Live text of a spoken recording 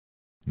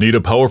Need a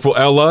powerful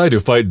ally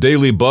to fight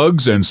daily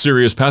bugs and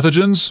serious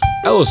pathogens?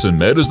 Allicin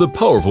Med is the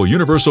powerful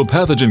universal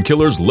pathogen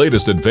killer's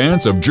latest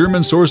advance of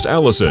German-sourced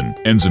allicin,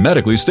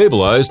 enzymatically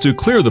stabilized to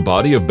clear the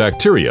body of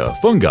bacteria,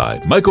 fungi,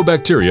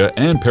 mycobacteria,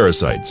 and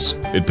parasites.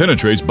 It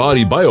penetrates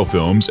body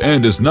biofilms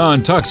and is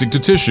non-toxic to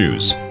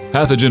tissues.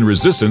 Pathogen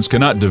resistance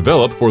cannot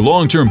develop for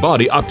long-term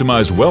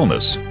body-optimized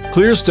wellness.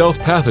 Clear stealth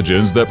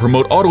pathogens that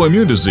promote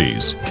autoimmune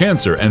disease,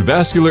 cancer and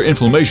vascular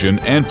inflammation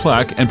and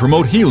plaque and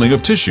promote healing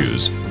of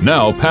tissues.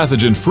 Now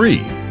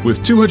pathogen-free.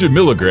 With 200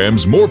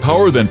 milligrams more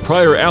power than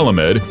prior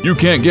Alamed, you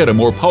can't get a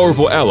more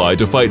powerful ally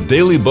to fight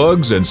daily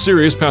bugs and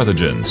serious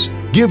pathogens.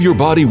 Give your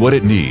body what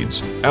it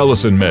needs.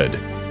 Allicin Med.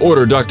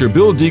 Order Dr.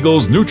 Bill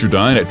Deagle's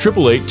Nutridyne at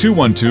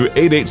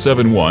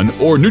 888-212-8871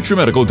 or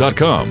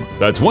NutriMedical.com.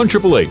 That's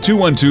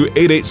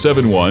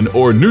 1-888-212-8871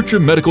 or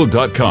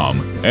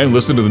NutriMedical.com. And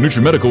listen to the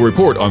NutriMedical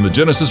Report on the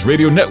Genesis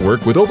Radio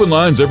Network with open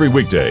lines every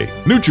weekday.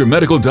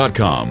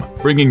 NutriMedical.com,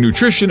 bringing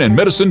nutrition and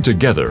medicine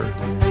together.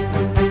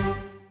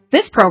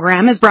 This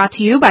program is brought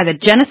to you by the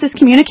Genesis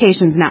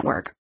Communications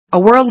Network,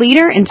 a world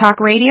leader in talk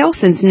radio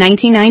since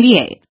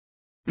 1998.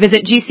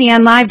 Visit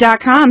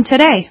GCNlive.com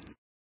today.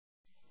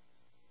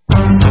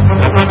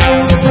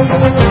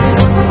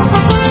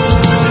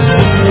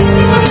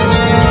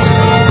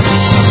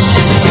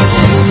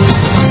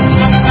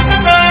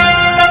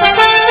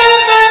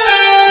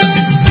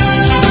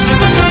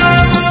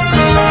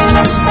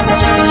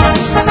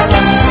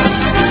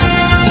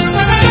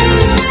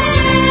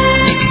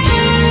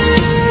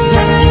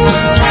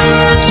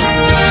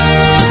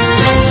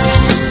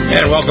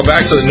 And welcome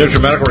back to the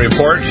NutriMedical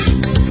Report.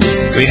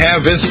 We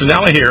have Vince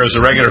Finelli here as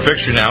a regular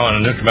fixture now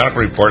on the NutriMedical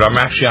Report. I'm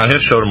actually on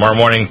his show tomorrow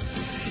morning,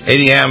 8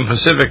 a.m.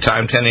 Pacific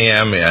Time, 10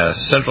 a.m.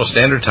 Central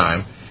Standard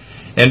Time.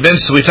 And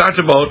Vince, we talked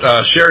about,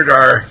 shared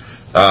our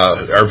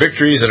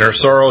victories and our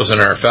sorrows and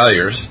our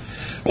failures.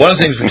 One of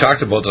the things we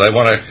talked about that I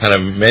want to kind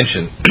of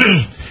mention,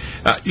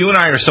 you and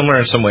I are similar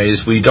in some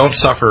ways. We don't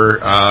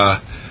suffer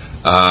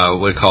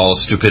what we call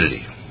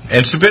stupidity.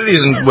 And stupidity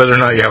isn't whether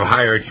or not you have a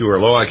high IQ or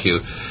low IQ.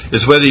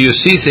 It's whether you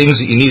see things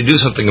that you need to do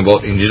something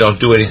about and you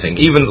don't do anything,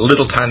 even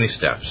little tiny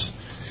steps.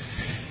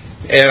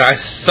 And I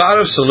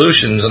thought of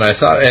solutions, and I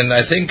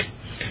think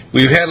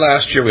we had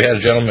last year, we had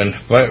a gentleman,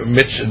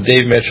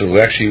 Dave Mitchell,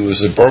 who actually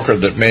was a broker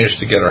that managed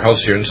to get our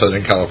house here in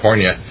Southern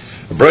California.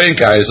 A brilliant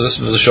guy. He's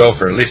listened to the show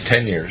for at least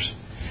 10 years.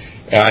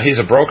 He's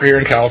a broker here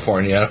in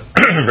California,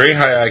 very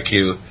high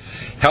IQ,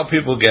 help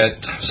people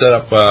set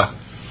up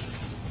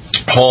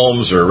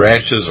homes or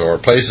ranches or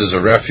places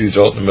of refuge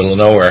out in the middle of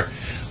nowhere.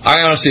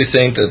 I honestly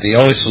think that the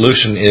only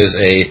solution is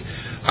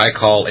I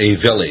call a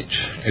village,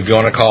 if you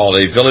want to call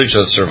it a village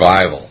of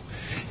survival.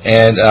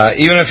 And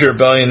even if you're a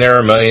billionaire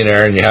or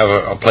millionaire and you have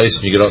a place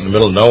and you get out in the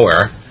middle of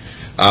nowhere,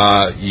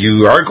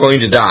 you are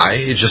going to die.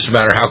 It's just a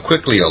matter of how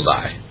quickly you'll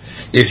die.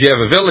 If you have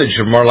a village,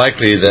 you're more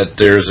likely that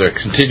there's a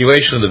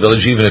continuation of the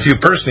village. Even if you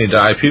personally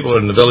die, people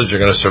in the village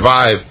are going to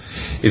survive.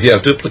 If you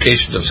have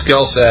duplication of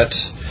skill sets,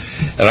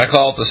 and I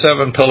call it the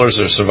 7 pillars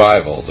of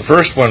survival. The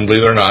first one,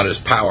 believe it or not, is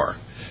power.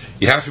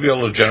 You have to be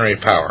able to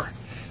generate power.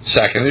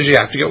 Second is you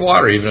have to get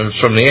water, even if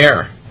it's from the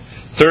air.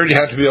 Third, you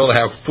have to be able to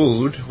have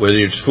food, whether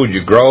it's food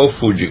you grow,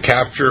 food you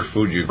capture,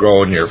 food you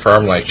grow in your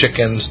farm like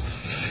chickens.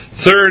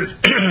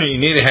 Third, you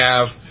need to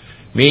have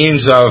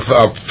means of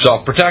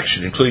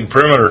self-protection, including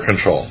perimeter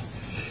control.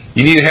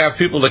 You need to have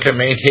people that can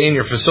maintain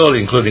your facility,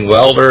 including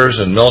welders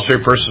and military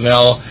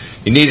personnel.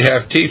 You need to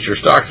have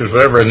teachers, doctors,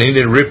 whatever, and you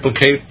need to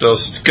replicate those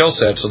skill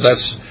sets. So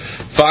that's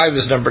 5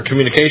 is number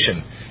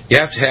communication. You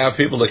have to have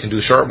people that can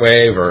do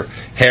shortwave or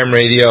ham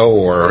radio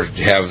or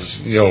have,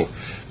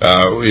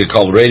 what you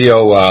call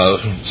radio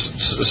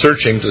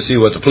searching to see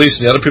what the police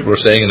and the other people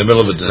are saying in the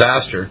middle of a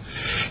disaster.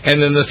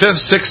 And then the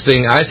sixth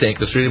thing I think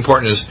that's really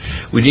important is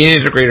we need to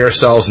integrate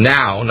ourselves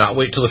now, not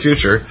wait till the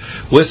future,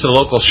 with the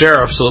local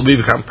sheriff so that we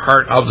become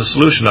part of the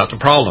solution, not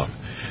the problem.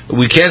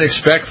 We can't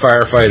expect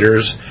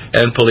firefighters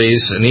and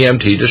police and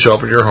EMT to show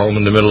up at your home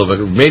in the middle of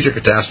a major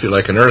catastrophe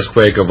like an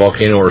earthquake, a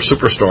volcano, or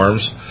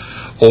superstorms,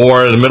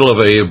 or in the middle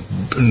of a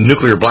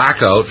nuclear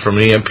blackout from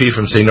an EMP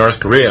from, say, North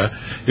Korea.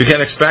 You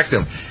can't expect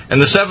them. And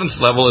the 7th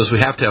level is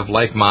we have to have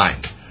like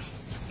mind.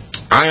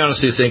 I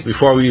honestly think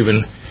before we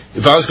even,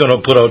 if I was going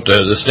to put out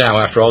this now,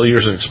 after all the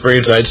years of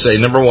experience, I'd say,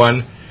 number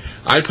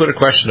 1, I'd put a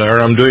question there,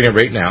 and I'm doing it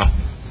right now.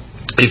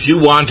 If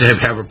you want to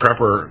have a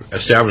prepper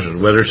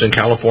establishment, whether it's in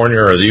California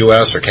or the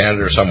U.S. or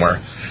Canada or somewhere,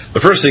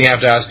 the first thing you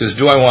have to ask is,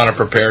 do I want to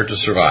prepare to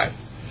survive?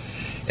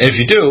 And if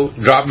you do,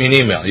 drop me an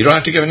email. You don't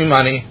have to give any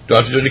money,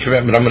 don't have to do any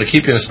commitment. I'm going to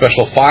keep you in a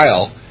special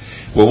file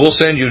where we'll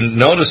send you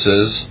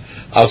notices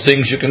of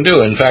things you can do.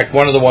 In fact,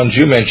 one of the ones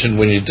you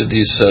mentioned when you did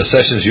these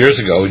sessions years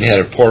ago and you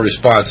had a poor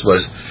response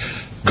was,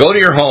 go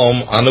to your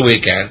home on the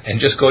weekend and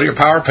just go to your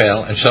power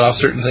panel and shut off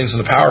certain things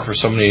in the power for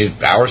so many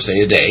hours,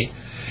 say a day,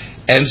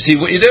 and see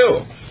what you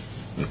do.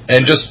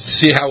 And just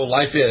see how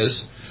life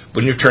is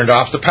when you've turned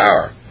off the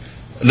power.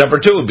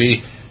 Number 2 would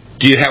be,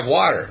 do you have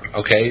water?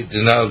 Okay,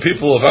 now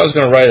people, if I was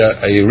going to write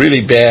a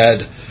really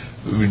bad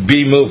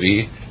B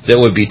movie that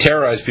would be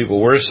terrorize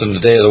people worse than the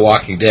Day of the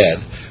Walking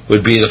Dead,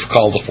 would be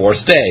called the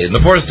fourth day. And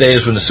the fourth day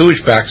is when the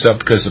sewage backs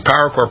up because the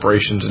power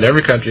corporations in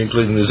every country,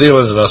 including New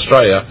Zealand and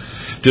Australia,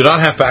 do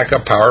not have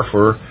backup power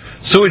for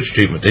sewage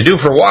treatment. They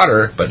do for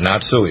water, but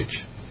not sewage.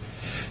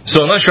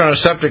 So unless you're on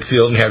a septic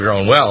field and you have your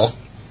own well,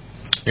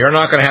 you're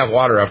not going to have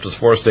water after the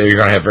fourth day. You're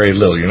going to have very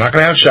little. You're not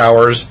going to have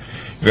showers.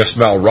 You're going to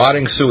smell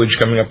rotting sewage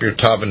coming up your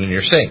tub and in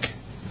your sink.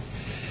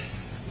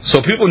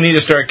 So people need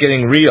to start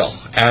getting real.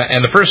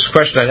 And the first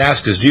question I'd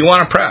ask is, do you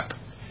want to prep?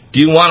 Do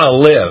you want to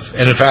live?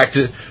 And in fact,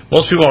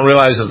 most people don't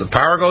realize that the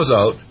power goes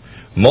out,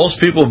 most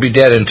people will be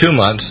dead in 2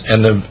 months,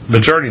 and the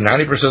majority,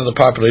 90% of the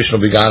population,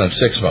 will be gone in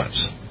 6 months.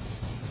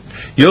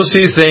 You'll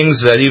see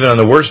things that even on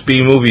the worst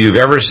B movie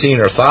you've ever seen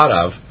or thought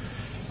of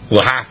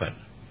will happen.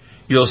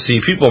 You'll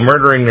see people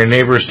murdering their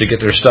neighbors to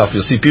get their stuff.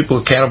 You'll see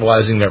people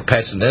cannibalizing their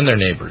pets and then their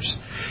neighbors.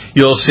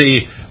 You'll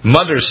see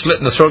mothers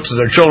slitting the throats of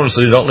their children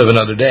so they don't live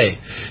another day.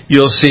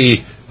 You'll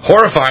see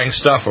horrifying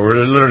stuff where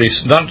literally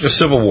not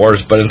just civil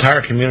wars, but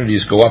entire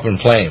communities go up in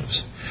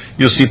flames.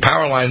 You'll see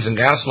power lines and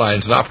gas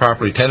lines not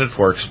properly tended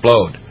for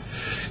explode.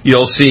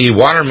 You'll see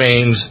water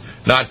mains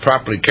not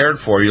properly cared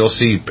for. You'll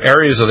see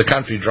areas of the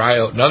country dry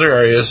out, and other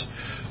areas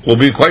will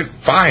be quite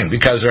fine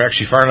because they're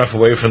actually far enough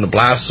away from the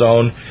blast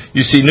zone.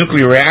 You see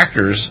nuclear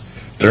reactors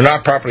that are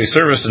not properly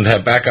serviced and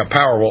have backup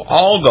power will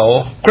all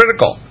go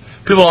critical.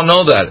 People don't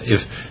know that. If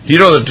you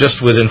know that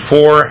just within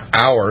 4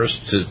 hours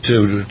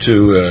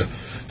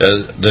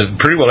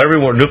pretty well every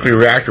nuclear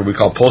reactor we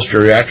call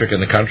post-geriatric in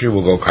the country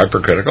will go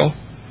hypercritical.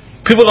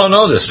 People don't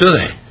know this, do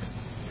they?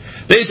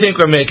 They think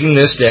we're making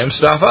this damn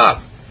stuff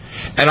up.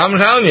 And I'm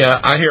telling you,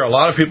 I hear a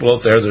lot of people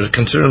out there that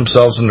consider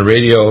themselves in the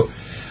radio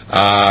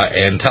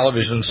and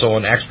television and so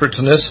on experts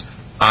in this.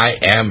 I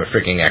am a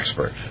freaking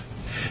expert.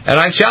 And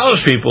I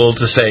challenge people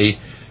to say,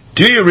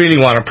 do you really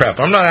want to prep?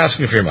 I'm not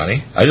asking for your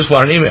money. I just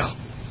want an email.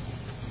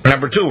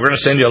 Number 2, we're going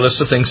to send you a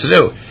list of things to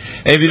do.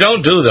 And if you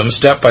don't do them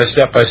step by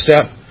step by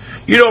step,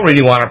 you don't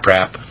really want to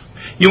prep.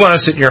 You want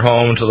to sit in your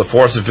home until the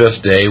 4th or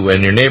 5th day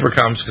when your neighbor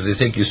comes because they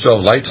think you still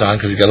have lights on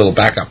because you've got a little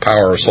backup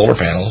power or solar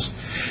panels.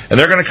 And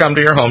they're going to come to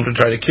your home to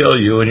try to kill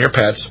you and your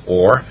pets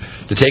or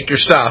to take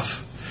your stuff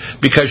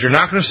because you're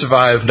not going to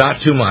survive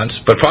not 2 months,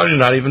 but probably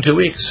not even 2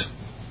 weeks.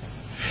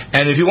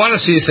 And if you want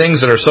to see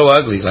things that are so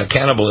ugly, like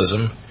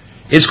cannibalism,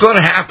 it's going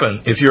to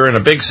happen if you're in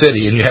a big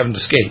city and you haven't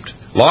escaped,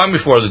 long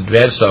before the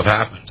bad stuff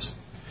happens.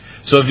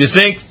 So if you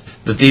think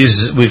that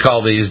we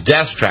call these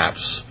death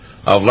traps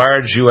of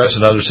large U.S.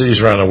 and other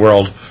cities around the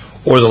world,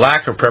 or the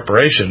lack of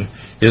preparation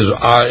is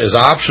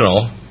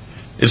optional,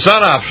 it's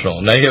not optional.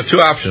 Now you have 2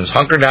 options.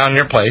 Hunker down in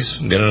your place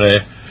and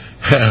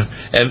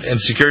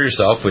secure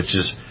yourself, which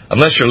is,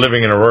 unless you're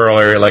living in a rural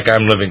area like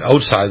I'm living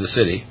outside the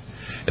city.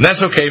 And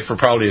that's okay for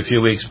probably a few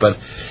weeks, but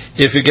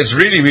if it gets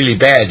really, really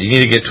bad, you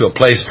need to get to a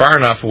place far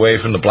enough away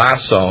from the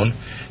blast zone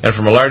and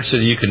from a large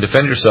city you can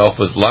defend yourself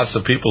with lots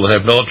of people that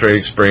have military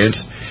experience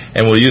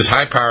and will use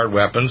high-powered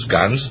weapons,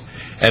 guns,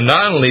 and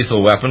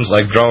non-lethal weapons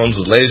like drones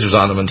with lasers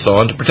on them and so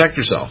on to protect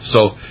yourself.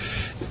 So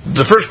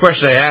the first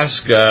question I ask,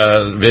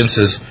 Vince,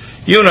 is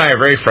you and I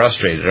are very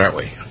frustrated, aren't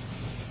we?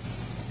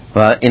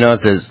 Well,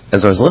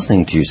 as I was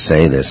listening to you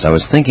say this, I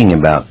was thinking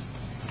about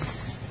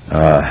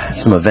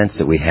some events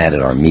that we had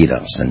at our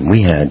meetups, and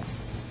we had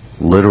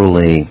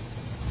literally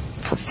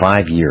for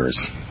 5 years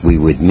we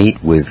would meet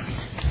with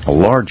a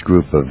large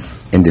group of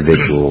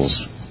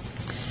individuals,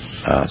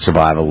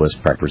 survivalists,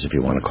 preppers, if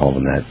you want to call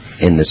them that,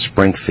 in the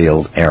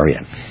Springfield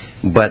area.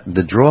 But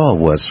the draw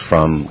was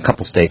from a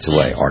couple states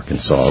away,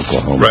 Arkansas,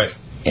 Oklahoma, right,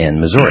 and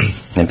Missouri.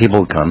 And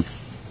people would come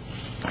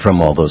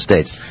from all those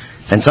states.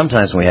 And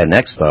sometimes when we had an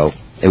expo,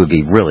 it would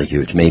be really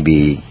huge.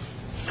 Maybe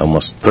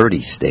almost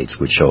 30 states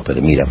would show up at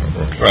a meetup.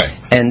 Right.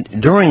 And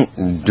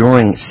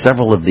during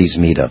several of these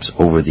meetups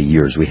over the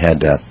years, we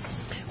had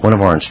one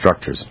of our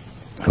instructors,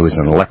 who is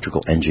an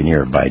electrical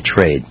engineer by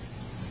trade.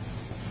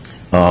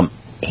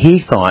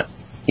 He thought,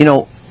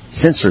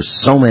 since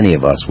there's so many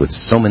of us with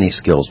so many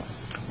skills,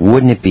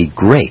 wouldn't it be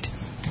great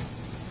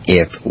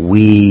if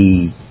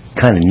we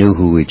kind of knew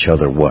who each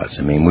other was?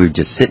 I mean, we would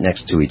just sit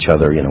next to each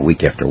other,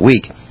 week after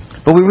week,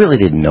 but we really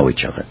didn't know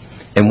each other.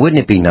 And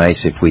wouldn't it be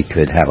nice if we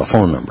could have a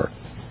phone number?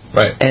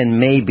 Right. And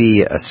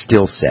maybe a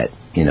skill set,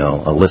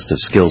 a list of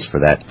skills for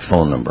that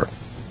phone number.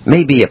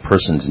 Maybe a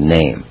person's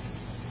name.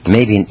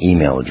 Maybe an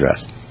email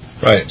address.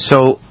 Right.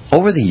 So,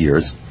 over the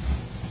years,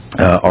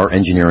 our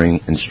engineering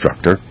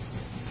instructor,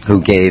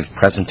 who gave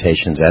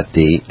presentations at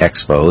the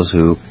expos,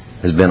 who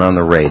has been on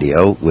the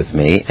radio with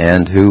me,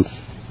 and who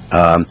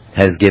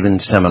has given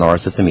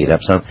seminars at the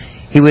meetups,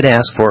 he would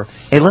ask for,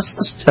 hey, let's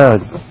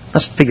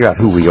figure out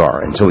who we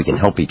are, and so we can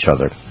help each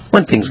other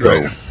when things go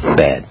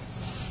bad.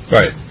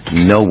 Right.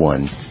 No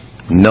one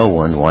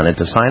wanted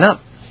to sign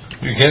up.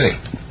 You're kidding.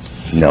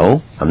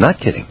 No, I'm not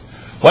kidding.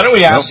 Why don't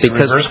we ask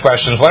reverse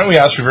questions?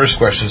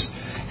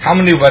 How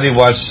anybody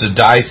wants to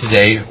die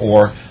today,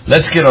 or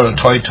let's get on a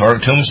toy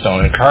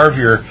tombstone and carve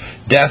your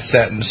death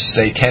sentence,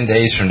 say, 10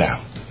 days from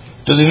now.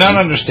 Do they not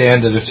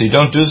understand that if they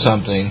don't do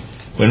something,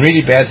 when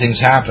really bad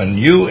things happen,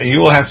 you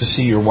will have to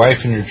see your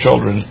wife and your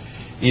children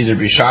either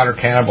be shot or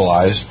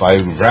cannibalized by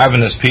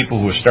ravenous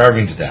people who are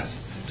starving to death?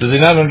 Do they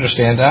not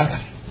understand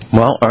that?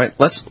 Well, all right,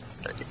 there's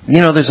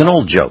an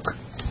old joke,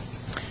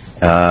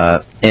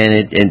 and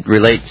it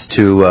relates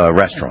to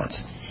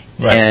restaurants.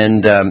 Right.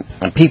 And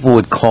people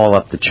would call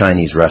up the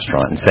Chinese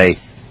restaurant and say,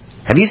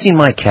 "Have you seen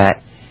my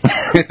cat?"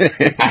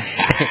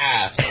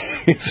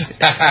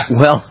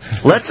 Well,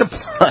 let's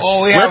apply.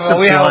 Oh, we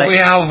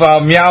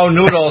have meow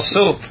noodle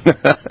soup.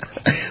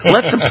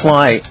 Let's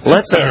apply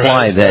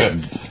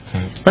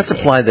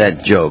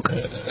that joke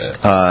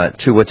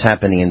to what's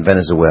happening in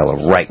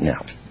Venezuela right now.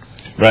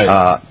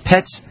 Right.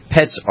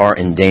 Pets are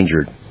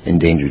endangered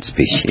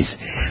species.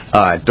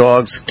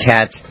 Dogs,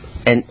 cats,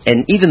 and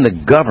even the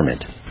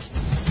government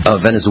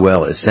of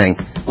Venezuela is saying,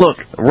 look,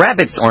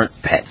 rabbits aren't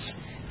pets.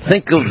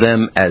 Think of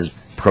them as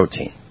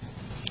protein.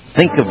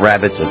 Think of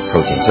rabbits as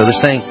protein. So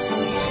they're saying,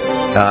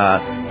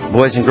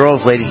 boys and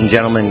girls, ladies and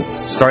gentlemen,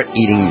 start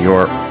eating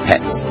your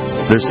pets.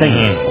 They're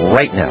saying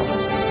right now.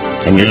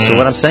 And so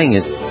what I'm saying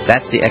is,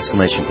 that's the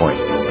exclamation point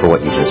for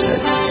what you just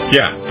said.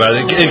 Yeah, but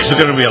it's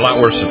going to be a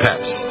lot worse than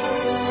pets.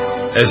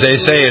 As they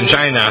say in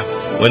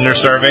China, when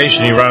there's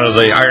starvation, you run to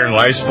the iron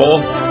rice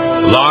bowl.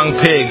 Long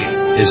pig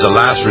is the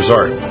last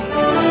resort. Oh,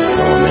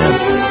 man.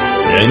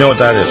 Yeah, you know what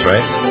that is,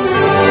 right?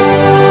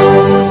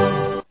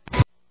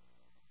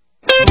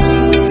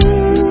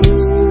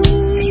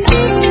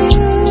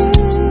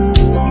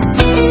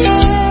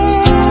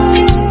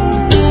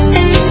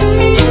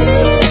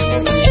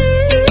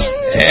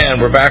 And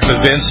we're back with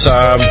Vince.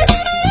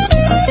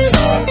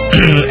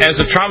 As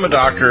a trauma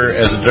doctor,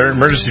 as an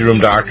emergency room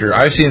doctor,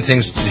 I've seen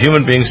things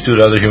human beings do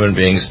to other human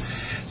beings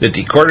that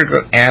the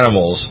cortical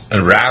animals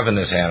and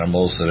ravenous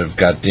animals that have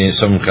got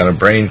some kind of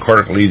brain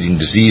cortical eating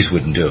disease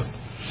wouldn't do.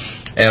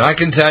 And I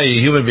can tell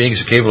you, human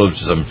beings are capable of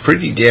some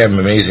pretty damn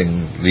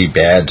amazingly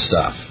bad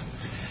stuff.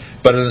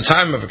 But at the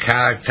time of a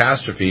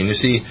catastrophe, and you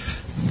see,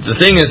 the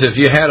thing is, if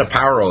you had a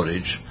power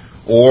outage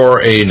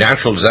or a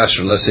natural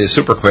disaster, let's say a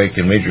superquake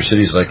in major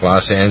cities like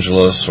Los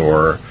Angeles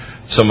or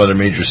some other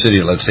major city,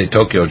 let's say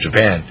Tokyo,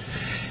 Japan,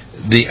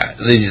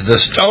 the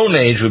Stone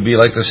Age would be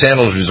like the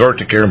sandals resort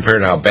to care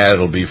compared to how bad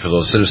it'll be for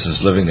those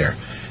citizens living there.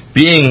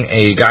 Being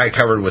a guy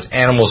covered with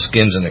animal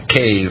skins in a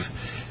cave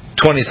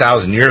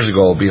 20,000 years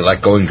ago will be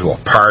like going to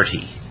a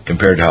party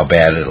compared to how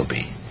bad it'll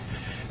be.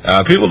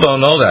 People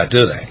don't know that,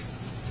 do they?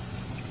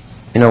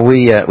 You know,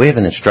 we have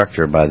an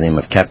instructor by the name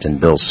of Captain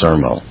Bill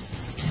Sermo.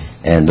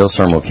 And Bill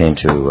Sermo came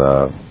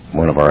to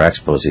one of our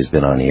expos. He's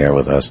been on the air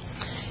with us.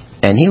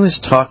 And he was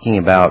talking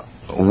about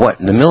what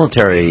the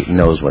military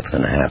knows what's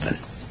going to happen.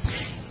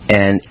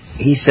 And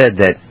he said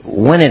that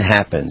when it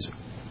happens,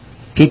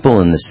 people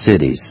in the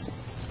cities,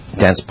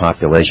 dense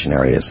population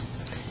areas,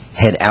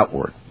 head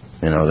outward.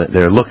 You know,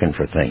 they're looking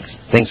for things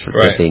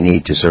that they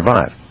need to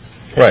survive.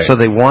 Right. So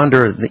they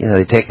wander,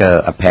 they take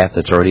a path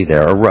that's already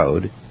there, a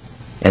road,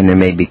 and there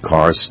may be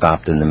cars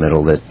stopped in the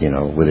middle that,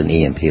 with an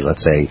EMP,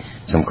 let's say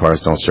some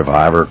cars don't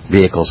survive or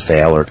vehicles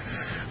fail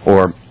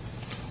or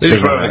they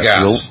just run out of gas.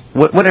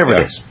 Fuel, whatever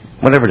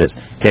it is.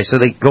 Okay, so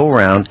they go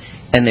around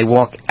and they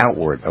walk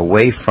outward,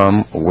 away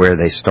from where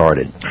they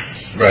started.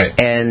 Right.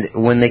 And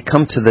when they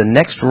come to the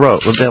next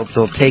road,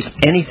 they'll take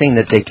anything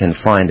that they can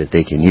find that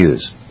they can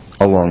use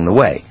along the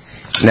way.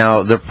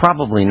 Now, they're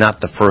probably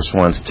not the first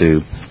ones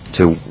to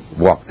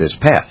walk this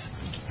path.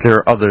 There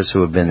are others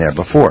who have been there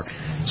before.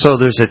 So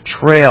there's a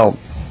trail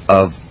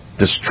of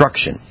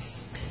destruction.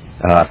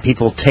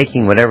 People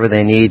taking whatever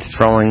they need,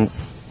 throwing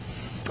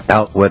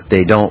out what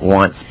they don't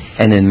want,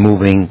 and then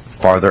moving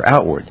farther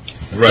outward.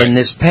 Right. In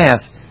this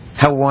path,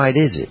 how wide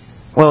is it?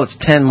 Well, it's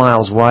 10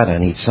 miles wide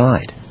on each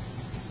side.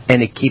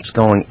 And it keeps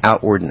going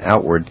outward and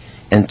outward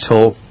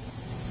until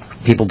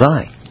people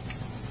die.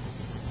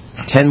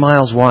 10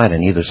 miles wide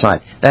on either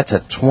side. That's a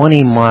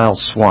 20-mile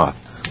swath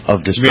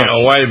of destruction. You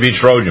mean a wide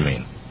beach road, you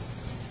mean?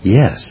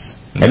 Yes.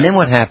 Yeah. And then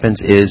what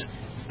happens is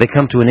they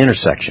come to an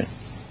intersection.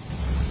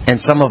 And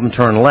some of them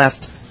turn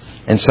left,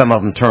 and some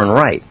of them turn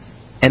right.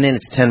 And then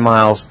it's 10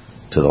 miles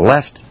to the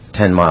left,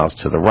 10 miles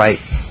to the right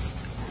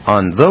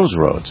on those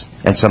roads.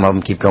 And some of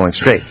them keep going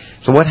straight.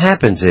 So what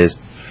happens is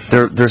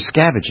they're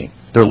scavenging.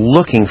 They're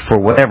looking for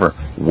whatever,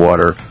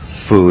 water,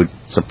 food,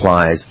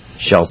 supplies,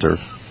 shelter,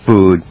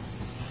 food,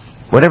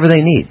 whatever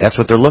they need. That's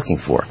what they're looking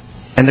for.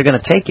 And they're going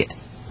to take it.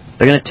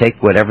 They're going to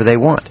take whatever they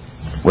want,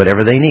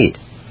 whatever they need,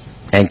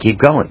 and keep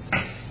going.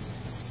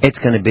 It's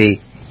going to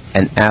be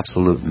an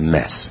absolute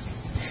mess.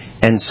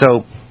 And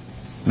so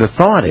the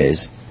thought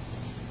is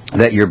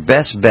that your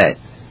best bet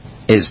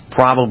is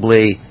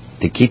probably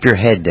to keep your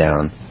head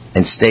down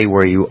and stay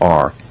where you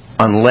are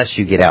unless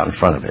you get out in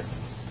front of it.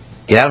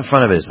 Get out in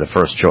front of it is the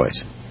first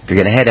choice. If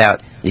you're going to head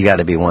out, you got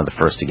to be one of the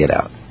first to get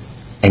out.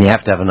 And you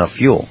have to have enough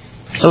fuel.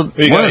 So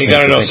you got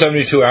to know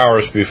 72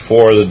 hours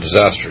before the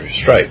disaster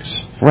strikes.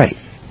 Right.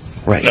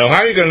 Now,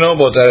 how are you going to know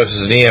about that if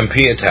it's an EMP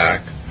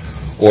attack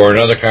or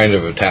another kind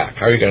of attack?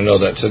 How are you going to know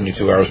that 72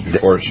 hours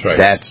before it strikes?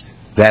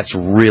 That's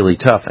really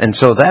tough. And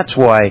so that's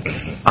why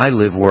I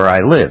live where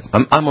I live.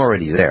 I'm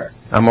already there.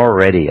 I'm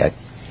already at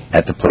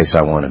the place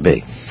I want to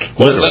be.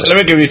 Well, let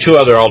me give you two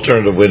other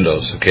alternative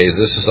windows, okay?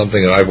 This is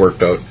something that I've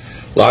worked out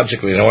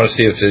logically, and I want to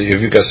see if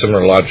you've got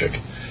similar logic.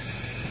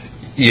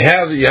 you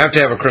have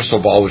to have a crystal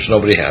ball, which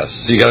nobody has.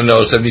 So you got to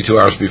know 72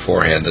 hours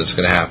beforehand that it's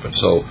going to happen.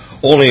 So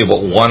only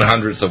about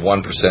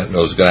 1/100%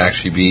 knows it's going to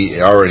actually be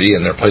already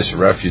in their place of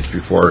refuge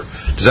before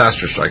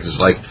disaster strikes. It's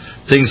like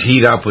things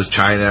heat up with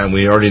China, and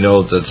we already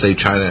know that, say,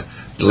 China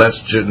lets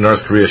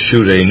North Korea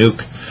shoot a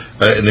nuke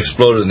and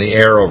explode in the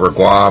air over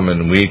Guam,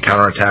 and we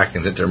counterattack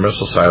and hit their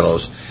missile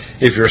silos.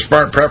 If you're a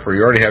smart prepper,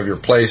 you already have your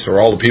place,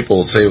 or all the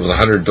people, say, with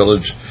 100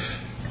 village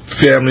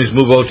families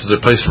move out to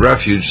the place of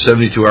refuge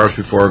 72 hours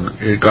before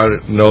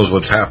God knows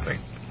what's happening.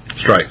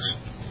 Strikes.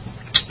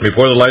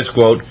 Before the lights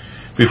go out,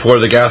 before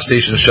the gas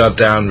stations shut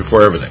down,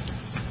 before everything.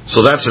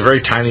 So that's a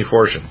very tiny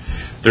portion.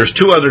 There's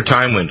 2 other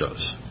time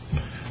windows.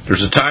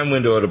 There's a time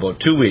window at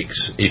about 2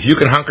 weeks. If you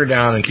can hunker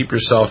down and keep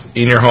yourself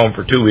in your home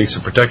for 2 weeks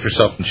and protect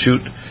yourself and shoot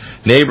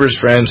neighbors,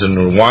 friends,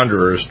 and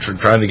wanderers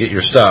trying to get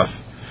your stuff,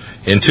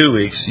 in 2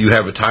 weeks you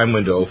have a time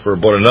window for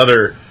about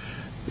another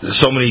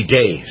so many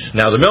days.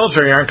 Now, the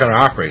military aren't going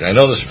to operate. I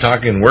know this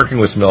from working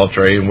with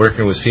military and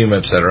working with FEMA,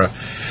 etc.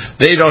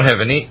 They don't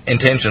have any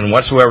intention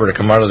whatsoever to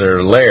come out of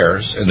their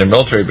lairs and their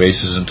military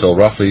bases until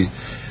roughly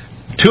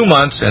 2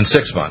 months and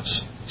 6 months.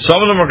 Some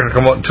of them are going to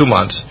come out in 2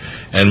 months,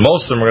 and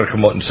most of them are going to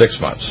come out in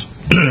 6 months.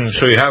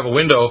 So you have a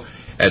window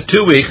at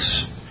 2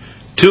 weeks,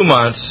 2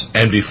 months,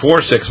 and before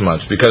 6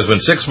 months, because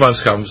when 6 months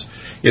comes,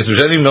 if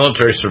there's any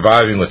military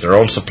surviving with their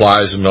own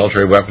supplies and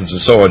military weapons and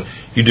so on,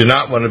 you do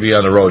not want to be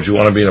on the roads. You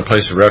want to be in a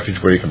place of refuge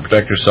where you can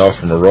protect yourself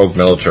from a rogue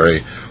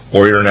military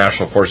or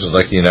international forces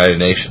like the United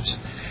Nations.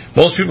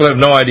 Most people have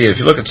no idea.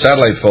 If you look at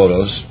satellite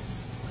photos,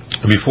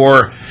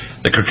 before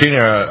the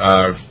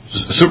Katrina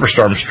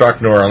superstorm struck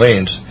New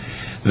Orleans,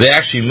 they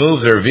actually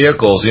moved their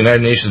vehicles, the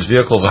United Nations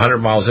vehicles, 100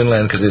 miles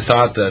inland because they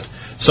thought that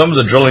some of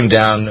the drilling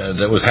down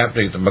that was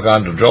happening at the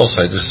Magondo drill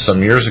site, this is some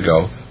years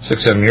ago,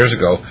 6-7 years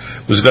ago,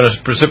 was going to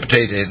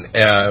precipitate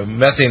a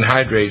methane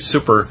hydrate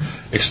super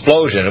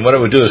explosion. And what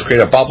it would do is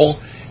create a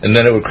bubble, and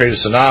then it would create a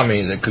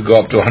tsunami that could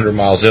go up to 100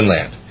 miles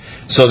inland.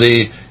 So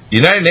the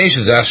United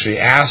Nations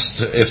actually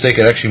asked if they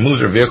could actually move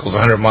their vehicles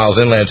 100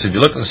 miles inland. So if you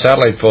look at the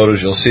satellite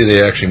photos, you'll see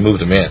they actually moved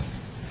them in.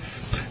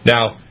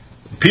 Now,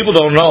 people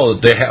don't know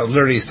that they have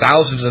literally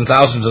thousands and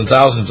thousands and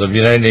thousands of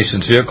United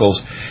Nations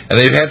vehicles, and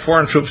they've had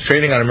foreign troops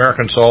training on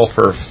American soil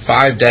for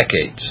 5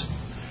 decades.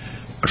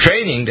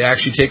 Training to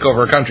actually take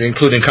over a country,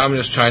 including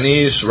communist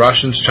Chinese,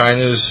 Russians,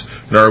 Chinese,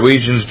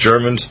 Norwegians,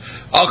 Germans,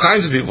 all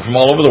kinds of people from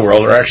all over the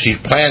world are actually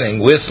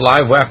planning with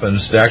live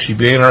weapons to actually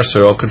be in our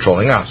soil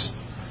controlling us.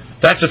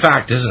 That's a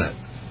fact, isn't it?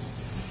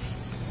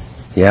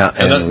 Yeah.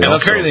 And they'll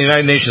carry the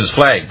United Nations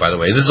flag, by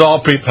the way. This is all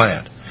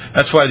pre-planned.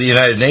 That's why the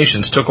United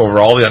Nations took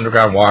over all the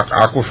underground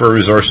aquifer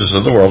resources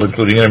of the world,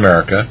 including in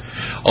America,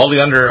 all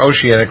the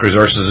under-oceanic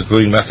resources,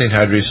 including methane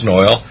hydrates and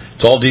oil.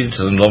 It's all deeded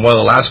to them. One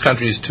of the last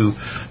countries to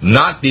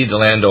not deed the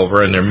land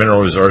over and their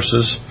mineral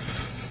resources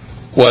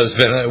was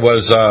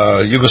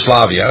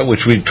Yugoslavia,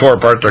 which we tore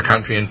apart their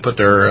country and put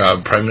their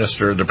prime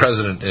minister, the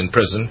president, in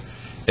prison.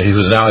 And he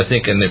was now, I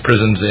think, in the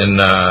prisons in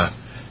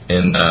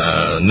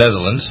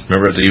Netherlands.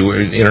 Remember, the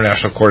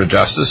International Court of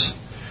Justice.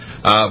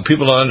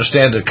 People don't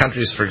understand that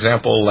countries, for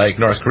example, like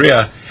North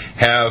Korea,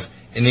 have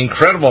an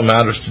incredible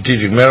amount of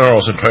strategic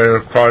minerals,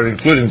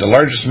 including the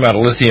largest amount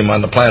of lithium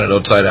on the planet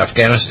outside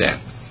Afghanistan.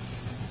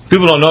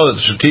 People don't know that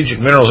the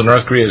strategic minerals in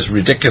North Korea is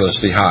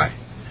ridiculously high.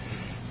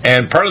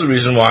 And part of the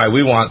reason why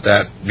we want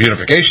that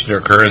unification to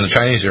occur, and the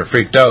Chinese are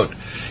freaked out,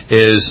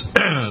 is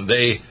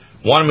they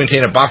want to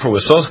maintain a buffer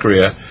with South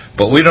Korea,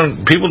 but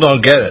people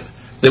don't get it,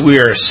 that we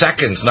are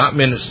seconds, not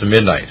minutes, to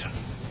midnight.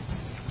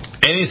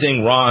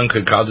 Anything wrong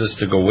could cause this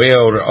to go way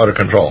out of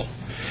control.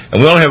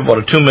 And we only have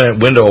about a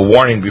 2-minute window of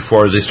warning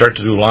before they start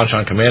to do launch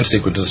on command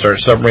sequences, start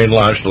submarine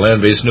launch to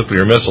land-based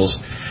nuclear missiles.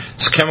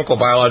 It's chemical,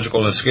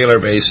 biological, and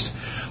scalar-based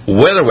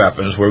weather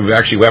weapons where we've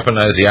actually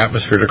weaponized the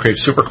atmosphere to create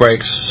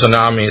superquakes,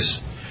 tsunamis.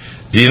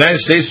 The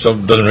United States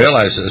doesn't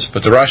realize this,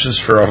 but the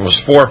Russians for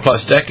almost 4+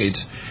 decades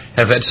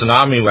have had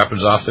tsunami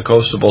weapons off the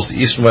coast of both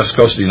the east and west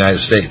coast of the United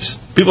States.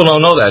 People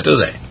don't know that, do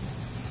they?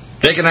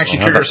 They can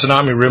actually trigger a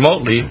tsunami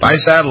remotely by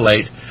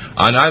satellite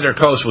on either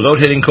coast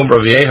without hitting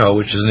Cumbre Viejo,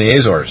 which is in the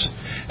Azores.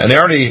 And they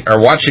already are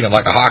watching it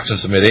like a hawk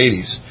since the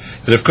mid-'80s.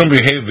 But if Cumbre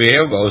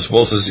Viejo goes,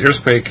 both the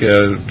earthquake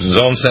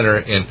zone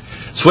center in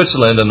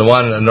Switzerland and the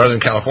one in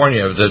Northern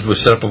California that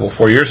was set up about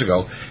 4 years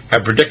ago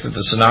have predicted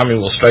the tsunami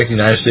will strike the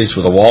United States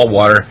with a wall of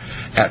water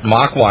at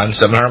Mach 1,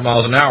 700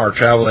 miles an hour,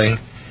 traveling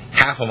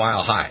half a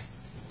mile high,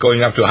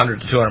 going up to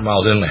 100 to 200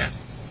 miles inland,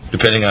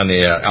 depending on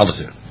the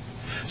altitude.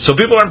 So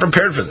people aren't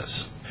prepared for this.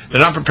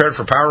 They're not prepared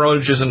for power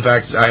outages. In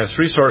fact, I have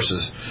 3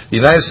 sources,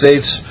 the United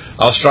States,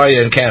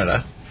 Australia, and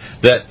Canada,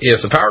 that if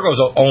the power goes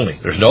out only,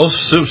 there's no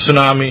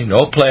tsunami,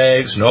 no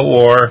plagues, no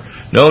war,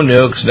 no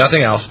nukes,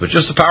 nothing else, but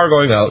just the power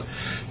going out,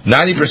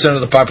 90%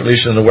 of the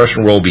population in the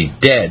Western world will be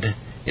dead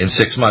in 6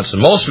 months,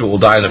 and most of it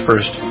will die in the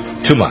first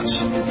 2 months.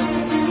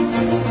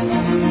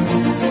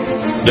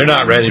 They're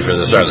not ready for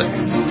this, are they?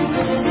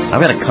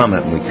 I've got a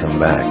comment when we come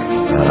back.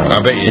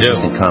 I bet you do.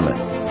 Interesting comment.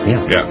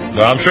 Yeah.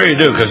 Well, I'm sure you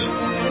do, because,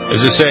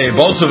 as I say,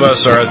 both of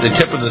us are at the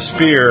tip of the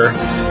spear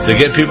to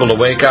get people to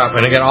wake up.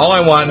 And again, all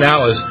I want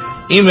now is,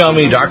 email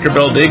me, Dr.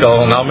 Bill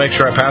Deagle, and I'll make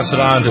sure I pass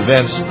it on to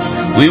Vince.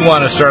 We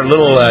want to start a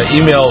little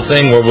email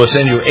thing where we'll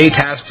send you a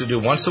task to do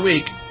once a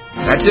week.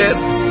 That's it.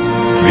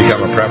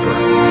 Become a prepper.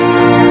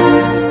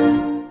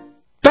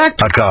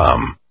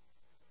 Fact.com.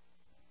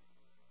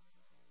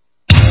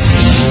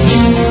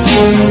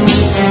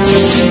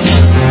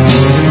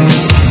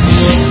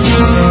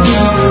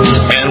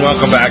 And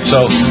welcome back.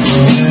 So,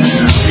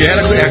 you had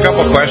a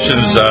couple of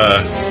questions,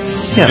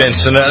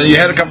 Vince, and you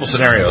had a couple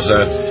scenarios.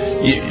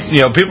 You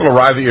know, people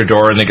arrive at your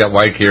door and they got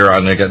white gear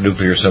on, they got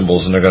nuclear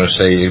symbols, and they're going to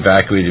say,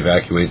 evacuate,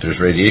 there's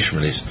radiation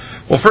release.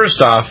 Well, first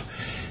off,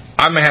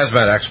 I'm a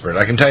hazmat expert.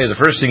 I can tell you the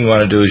first thing you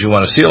want to do is you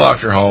want to seal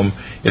off your home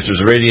if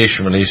there's a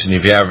radiation release, and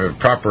if you have a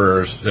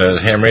proper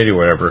ham radio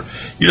or whatever,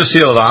 you just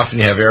seal it off and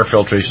you have air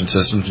filtration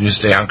systems and you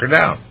stay hunkered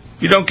down.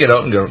 You don't get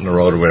out and go out on the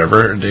road or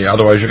whatever,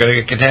 otherwise you're going to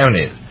get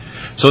contaminated.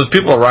 So if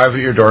people arrive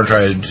at your door and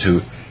try to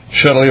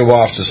shuttle you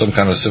off to some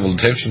kind of civil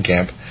detention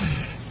camp,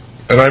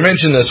 and I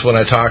mentioned this when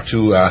I talked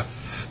to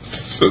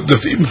the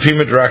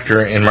FEMA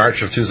director in March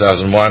of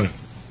 2001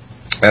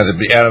 at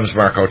the Adams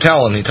Mark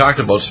Hotel, and he talked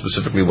about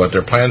specifically what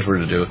their plans were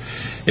to do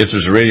if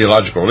there's a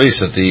radiological release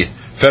at the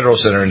Federal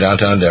Center in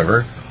downtown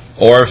Denver,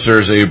 or if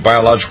there's a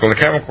biological or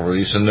chemical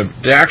release. And the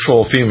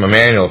actual FEMA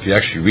manual, if you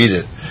actually read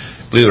it,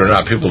 believe it or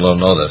not, people don't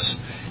know this,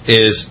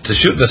 is to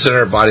shoot in the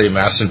center of body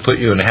mass and put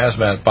you in a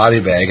hazmat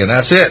body bag, and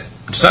that's it.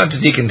 It's not to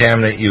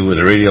decontaminate you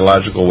with a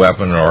radiological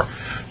weapon or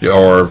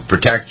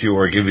protect you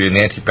or give you an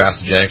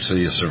antipathogenic so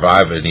you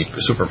survive any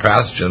super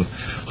pathogen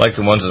like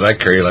the ones that I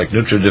carry, like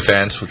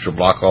NutriDefense, which will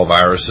block all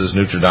viruses,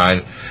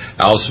 Nutridyne,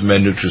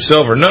 Alcimed,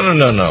 NutriSilver. No.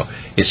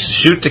 It's to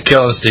shoot to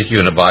kill and stick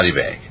you in a body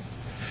bag.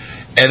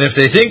 And if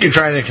they think you're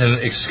trying to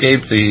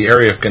escape the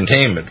area of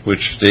containment,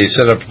 which they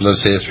set up,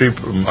 let's say, a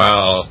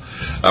 3-mile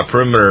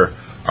perimeter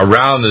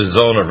around the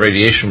zone of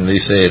radiation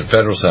release, say, at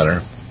Federal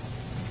Center,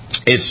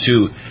 it's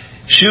to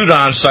shoot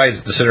on site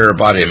at the center of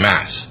body of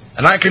mass.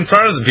 And I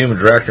confronted the FEMA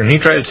director, and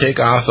he tried to take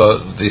off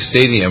the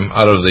stadium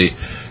out of the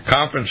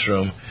conference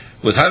room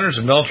with hundreds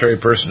of military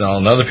personnel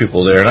and other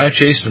people there, and I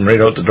chased him right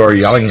out the door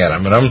yelling at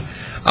him. And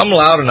I'm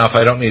loud enough,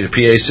 I don't need a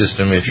PA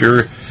system. If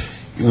you're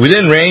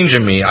within range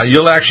of me,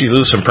 you'll actually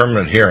lose some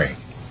permanent hearing.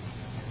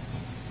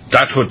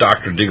 That's what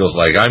Dr. Deagle's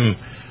like. I'm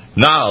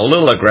not a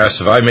little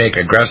aggressive. I make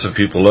aggressive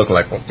people look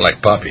like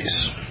puppies.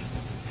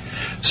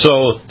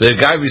 So the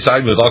guy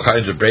beside me with all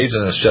kinds of braids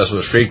in his chest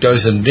was freaked out.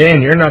 He said,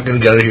 Dan, you're not going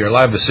to get out of here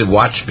alive. I said,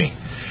 watch me.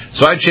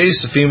 So I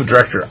chased the FEMA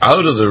director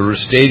out of the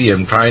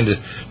stadium trying to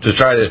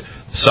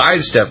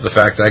sidestep the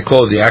fact that I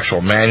quoted the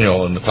actual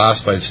manual and the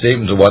classified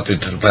statements of what they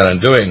plan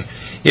on doing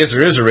if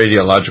there is a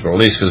radiological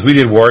release, because we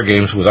did war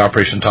games with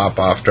Operation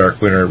Top Off, Dark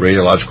Winter,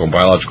 radiological and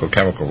biological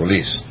chemical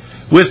release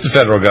with the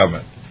federal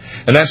government.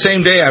 And that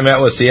same day I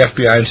met with the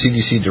FBI and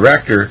CDC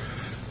director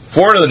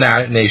for the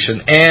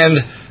nation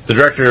and the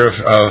director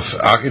of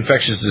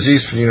infectious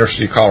disease for the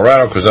University of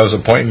Colorado, because I was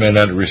appointment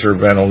under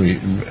Reserve Admiral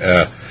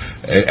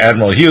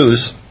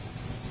Hughes,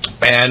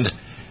 and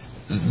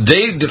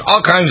they did all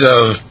kinds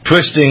of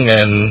twisting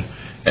and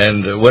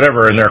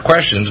whatever in their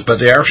questions, but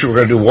they actually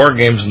were going to do war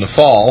games in the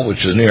fall,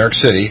 which is New York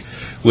City,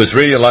 with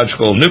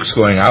radiological nukes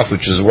going off,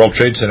 which is the World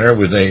Trade Center,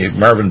 with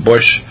Marvin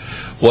Bush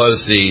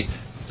was the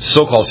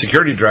so-called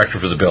security director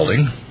for the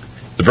building,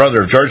 the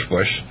brother of George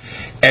Bush,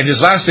 and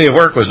his last day of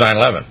work was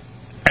 9/11.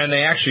 And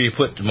they actually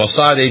put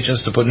Mossad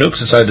agents to put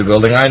nukes inside the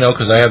building. I know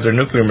because I have their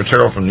nuclear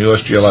material from the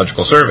U.S.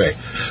 Geological Survey.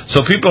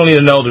 So people need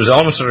to know there's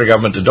elements of the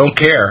government that don't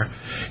care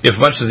if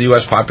much of the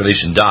U.S.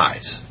 population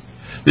dies.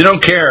 They don't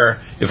care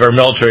if our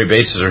military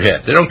bases are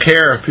hit. They don't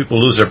care if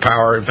people lose their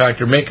power. In fact,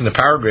 they're making the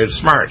power grid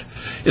smart.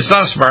 It's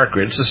not a smart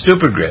grid. It's a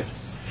stupid grid.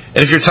 And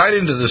if you're tied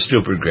into the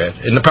stupid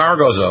grid and the power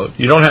goes out,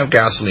 you don't have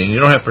gasoline,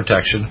 you don't have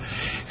protection.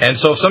 And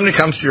so if somebody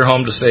comes to your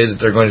home to say that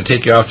they're going to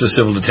take you off to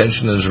civil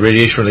detention and there's a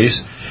radiation release,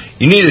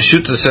 you need to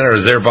shoot to the center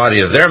of their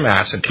body, of their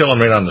mass, and kill them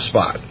right on the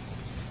spot.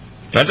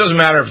 Now, it doesn't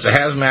matter if it's a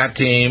hazmat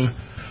team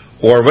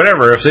or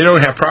whatever. If they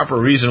don't have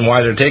proper reason why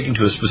they're taken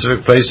to a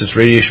specific place that's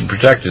radiation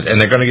protected, and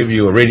they're going to give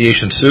you a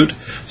radiation suit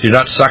so you're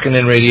not sucking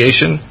in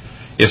radiation,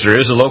 if there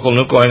is a local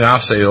nuke going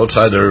off, say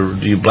outside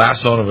the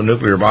blast zone of a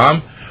nuclear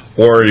bomb,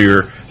 or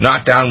you're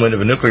not downwind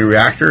of a nuclear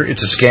reactor,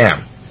 it's a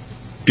scam.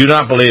 Do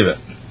not believe it.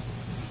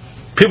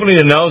 People need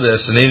to know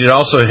this, and they need to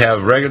also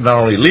have not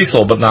only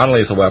lethal but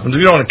non-lethal weapons. If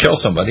you don't want to kill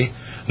somebody,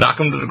 knock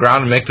them to the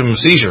ground and make them a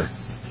seizure.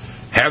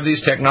 Have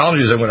these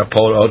technologies I'm going to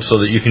pull out so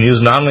that you can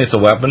use non-lethal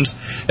weapons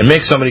and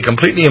make somebody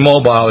completely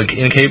immobile and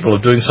incapable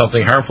of doing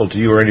something harmful to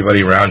you or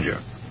anybody around you.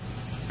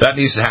 That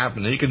needs to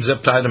happen. And you can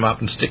zip tie them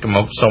up and stick them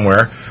up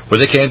somewhere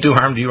where they can't do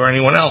harm to you or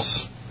anyone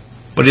else.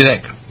 What do you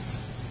think?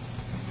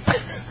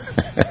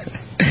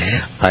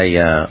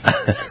 I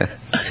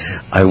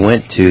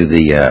went to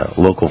the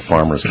local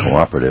farmers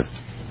cooperative,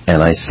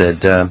 and I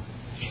said,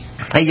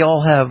 "Hey,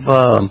 y'all have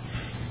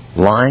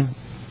lime?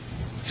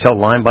 Sell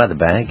lime by the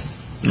bag?"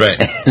 Right.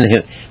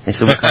 And they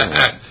said, "What kind of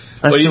lime?"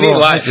 Well, you need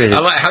lime.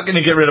 How can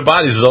you get rid of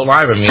bodies without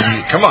lime? I mean,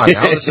 come on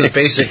now.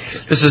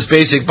 This is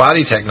basic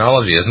body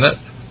technology, isn't it?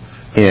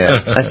 Yeah.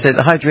 I said,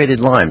 hydrated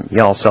lime.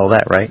 Y'all sell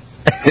that, right?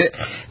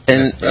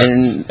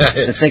 and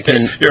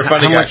thinking, you're a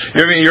funny guy.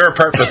 You're a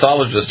part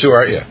pathologist too,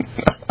 aren't you?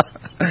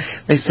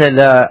 They said,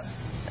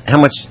 how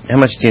much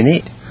do you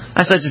need?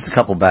 I said, just a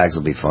couple bags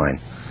will be fine.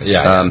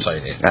 Yeah, that's all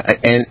you need.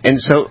 And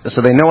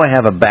so they know I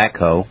have a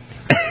backhoe.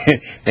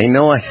 They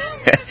know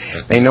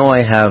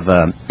I have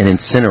an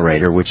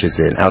incinerator, which is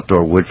an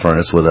outdoor wood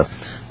furnace with a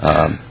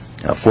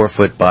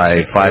 4-foot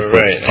by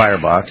 5-foot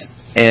firebox,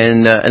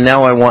 and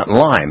now I want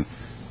lime.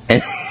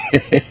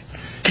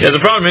 Yeah,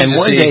 the problem is,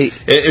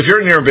 if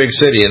you're near a big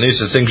city and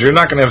these are things, you're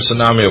not going to have a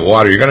tsunami of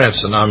water. You're going to have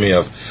a tsunami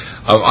of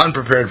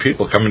unprepared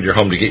people coming to your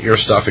home to get your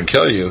stuff and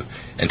kill you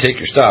and take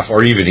your stuff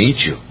or even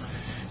eat you.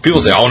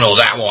 People say, oh, no,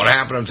 that won't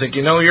happen. I'm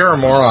thinking, no, you're a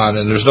moron,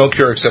 and there's no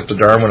cure except the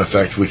Darwin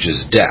effect, which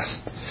is death.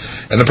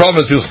 And the problem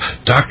is people,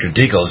 Dr.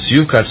 Deagles,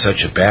 you've got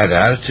such a bad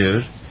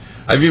attitude.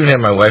 I've even had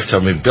my wife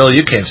tell me, Bill,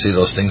 you can't see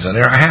those things on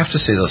air. I have to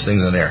see those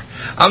things on air.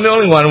 I'm the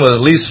only one with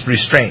at least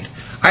restraint.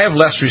 I have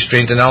less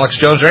restraint than Alex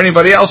Jones or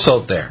anybody else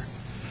out there.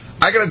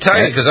 I got to tell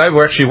you, because I've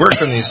actually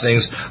worked on these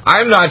things,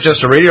 I'm not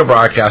just a radio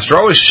broadcaster.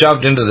 I was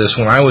shoved into this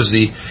when I was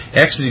the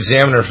exit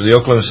examiner for the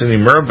Oklahoma City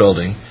Mirror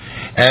building.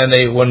 And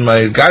when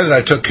my guy that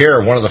I took care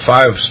of, one of the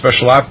 5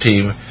 special op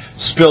team,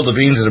 spilled the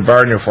beans at a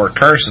bar near Fort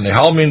Carson, they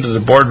hauled me into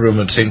the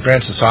boardroom at St.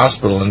 Francis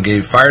Hospital and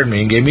fired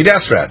me and gave me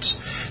death threats.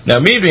 Now,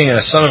 me being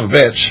a son of a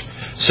bitch,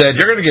 said,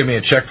 you're going to give me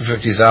a check for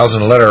 $50,000,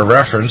 a letter of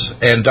reference,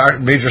 and Dr.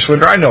 Major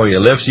Swindler, I know where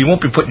you live, so you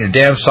won't be putting your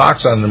damn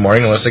socks on in the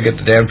morning unless I get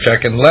the damn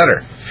check and the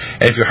letter.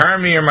 And if you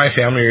harm me or my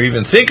family or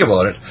even think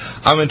about it,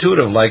 I'm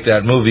intuitive like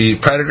that movie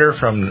Predator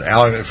from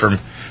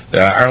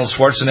Arnold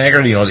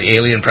Schwarzenegger, you know, the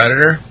alien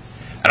Predator.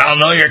 And I'll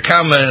know you're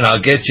coming and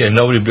I'll get you and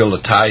nobody will be able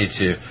to tie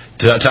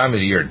me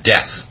to your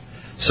death.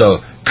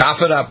 So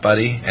cough it up,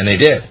 buddy. And they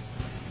did.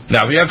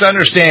 Now, you have to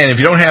understand, if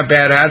you don't have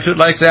bad attitude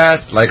like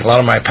that, like a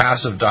lot of my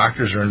passive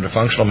doctors are into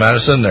functional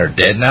medicine, they're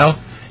dead now.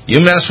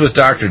 You mess with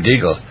Dr.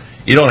 Deagle,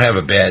 you don't have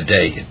a bad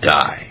day, you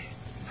die.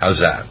 How's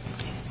that?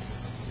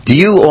 Do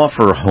you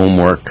offer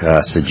homework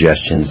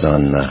suggestions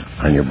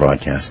on your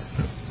broadcast?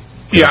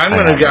 Yeah, I'm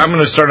going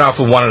to start off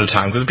with one at a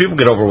time because people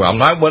get overwhelmed.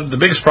 The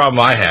biggest problem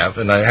I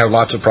have, and I have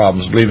lots of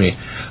problems, believe me,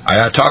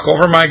 I talk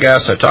over my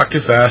guests, I talk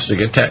too fast, I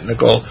get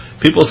technical.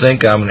 People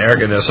think I'm an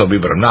arrogant SOB,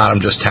 but I'm not. I'm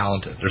just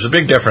talented. There's a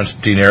big difference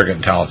between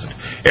arrogant and talented.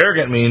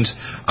 Arrogant means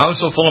I'm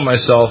so full of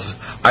myself,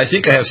 I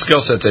think I have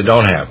skill sets I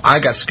don't have.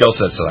 I got skill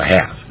sets that I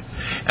have.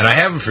 And I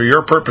have them for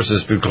your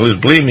purposes because,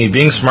 believe me,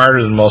 being smarter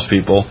than most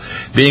people,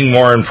 being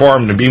more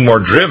informed and being more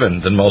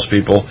driven than most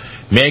people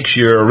makes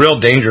you a real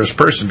dangerous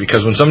person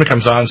because when somebody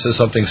comes on and says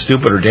something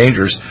stupid or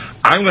dangerous,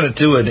 I'm going to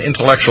do an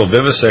intellectual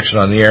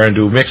vivisection on the air and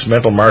do mixed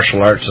mental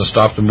martial arts and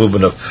stop the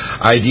movement of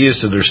ideas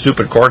to their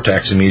stupid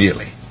cortex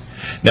immediately.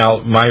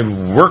 Now, my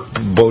work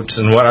boats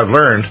and what I've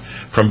learned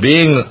from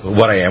being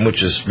what I am,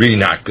 which is really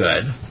not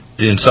good,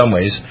 in some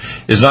ways,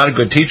 is not a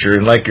good teacher.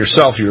 And like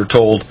yourself, you're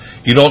told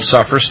you don't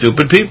suffer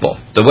stupid people.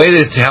 The way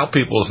to help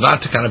people is not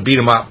to kind of beat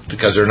them up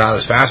because they're not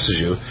as fast as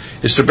you,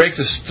 is to break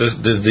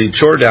the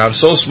chore down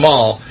so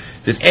small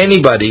that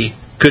anybody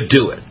could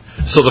do it.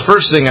 So the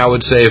first thing I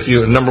would say,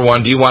 number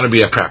one, do you want to be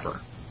a prepper?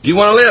 Do you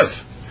want to live?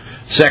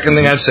 Second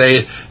thing I'd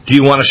say, do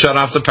you want to shut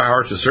off the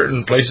power to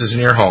certain places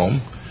in your home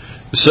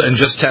and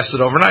just test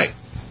it overnight?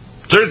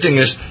 Third thing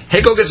is,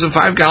 hey, go get some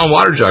 5-gallon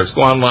water jugs.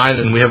 Go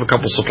online, and we have a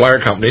couple supplier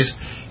companies.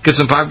 Get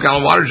some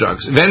 5-gallon water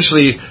jugs.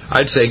 Eventually,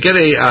 I'd say get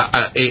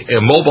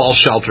a mobile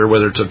shelter,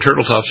 whether it's a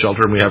turtle top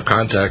shelter, and we have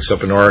contacts up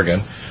in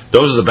Oregon.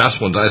 Those are the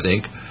best ones, I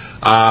think.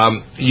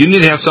 You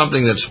need to have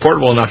something that's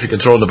portable enough you can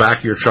throw in the back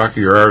of your truck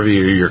or your RV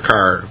or your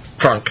car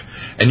trunk,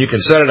 and you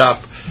can set it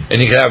up, and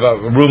you can have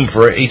a room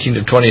for 18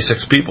 to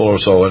 26 people or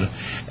so,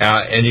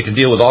 and you can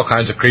deal with all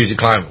kinds of crazy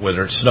climate,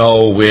 whether it's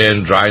snow,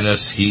 wind,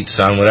 dryness, heat,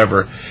 sun,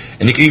 whatever,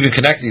 and you can even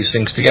connect these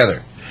things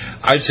together.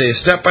 I'd say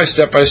step by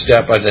step by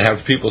step, I'd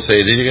have people say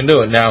that you can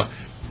do it. Now,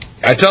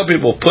 I tell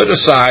people, put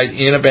aside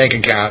in a bank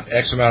account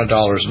X amount of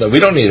dollars. No,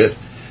 we don't need it,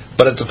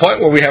 but at the point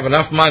where we have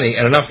enough money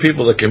and enough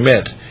people that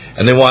commit,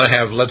 and they want to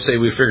have, let's say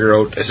we figure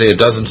out, say, a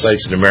dozen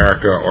sites in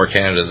America or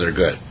Canada that are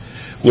good.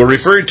 We'll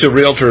refer to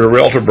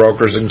realtor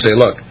brokers and say,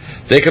 look,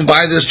 they can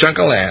buy this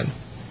chunk of land.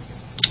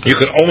 You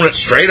can own it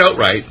straight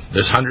outright,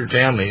 this 100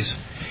 families,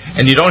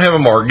 and you don't have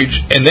a mortgage,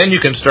 and then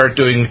you can start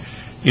doing,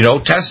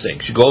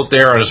 testing. You go out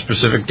there on a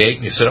specific date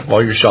and you set up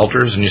all your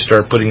shelters and you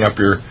start putting up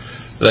your,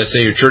 let's say,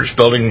 your church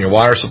building and your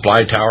water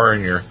supply tower and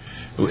your,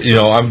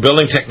 I'm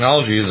building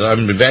technology that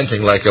I'm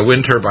inventing like a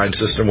wind turbine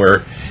system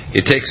where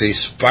it takes a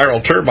spiral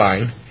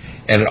turbine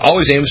and it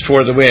always aims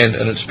toward the wind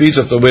and it speeds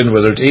up the wind,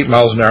 whether it's 8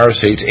 miles an hour,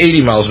 say it's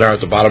 80 miles an hour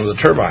at the bottom of the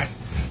turbine.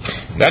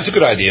 That's a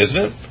good idea, isn't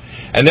it?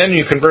 And then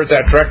you convert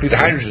that directly to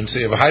hydrogen, so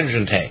you have a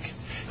hydrogen tank.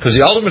 Because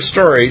the ultimate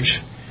storage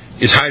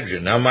is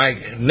hydrogen. Now, my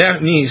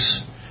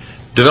niece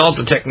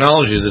developed a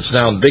technology that's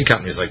now in big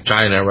companies like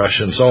China,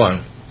 Russia, and so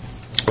on,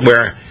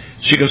 where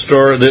she can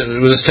store,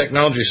 this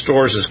technology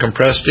stores as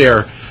compressed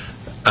air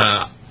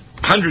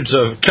hundreds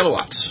of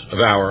kilowatts of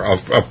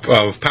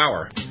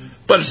power.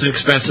 But it's an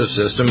expensive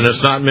system, and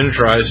it's not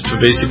miniaturized to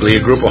basically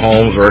a group of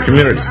homes or a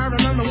community.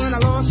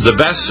 The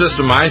best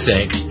system, I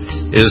think,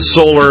 is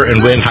solar and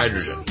wind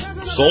hydrogen.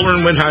 Solar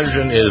and wind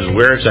hydrogen is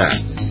where it's at.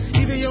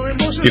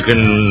 You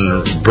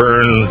can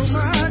burn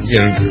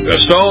a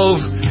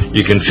stove,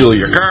 you can fuel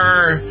your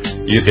car,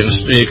 you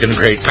can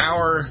create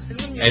power,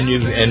 and you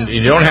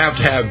don't have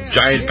to have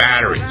giant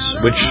batteries,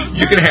 which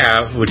you can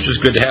have, which is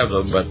good to have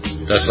them, but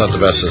that's not the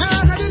best system.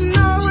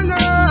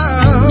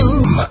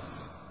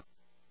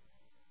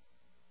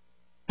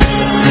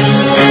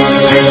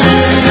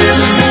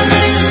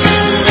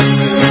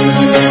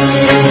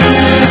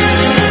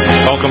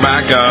 Welcome back.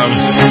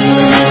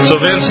 So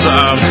Vince,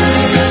 I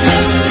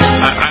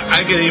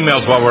get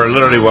emails while we're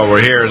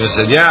here, and they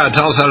said, "Yeah,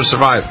 tell us how to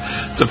survive."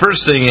 The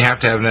first thing you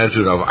have to have an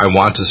attitude of, "I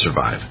want to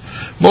survive."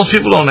 Most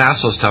people don't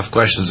ask those tough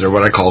questions. They're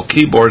what I call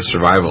keyboard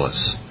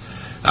survivalists.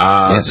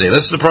 Yes. They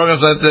listen to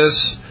programs like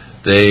this.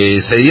 They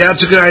say, "Yeah,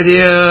 it's a good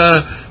idea.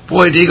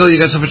 Boy, Deagle, you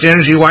got so much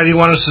energy. Why do you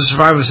want us to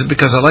survive?" I said,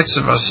 "Because I like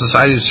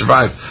society to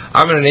survive.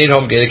 I'm in an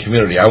 8-home gated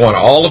community. I want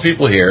all the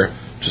people here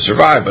to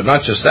survive, but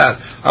not just that.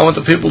 I want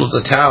the people of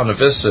the town of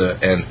Vista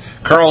and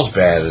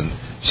Carlsbad and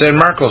San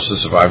Marcos to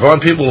survive. I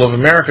want people of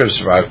America to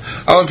survive.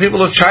 I want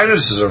people of China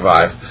to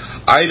survive.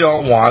 I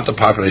don't want the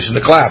population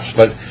to collapse."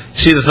 But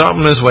see, the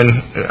problem is when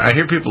I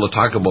hear people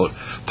talk about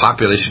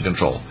population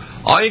control,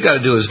 all you got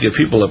to do is give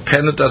people a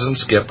pen that doesn't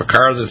skip, a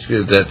car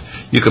that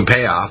you can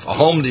pay off, a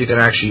home that you can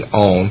actually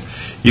own.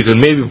 You can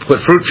maybe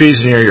put fruit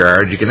trees in your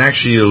yard. You can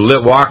actually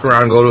walk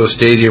around, go to a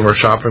stadium or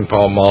shopping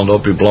mall, and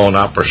don't be blown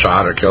up or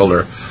shot or killed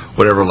or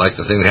whatever, like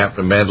the thing that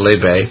happened in Mandalay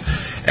Bay.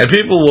 And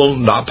people will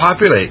not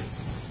populate.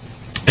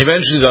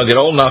 Eventually, they'll get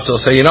old enough, they'll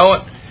say, "You know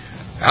what?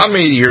 I'm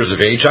 80 years of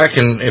age.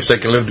 If they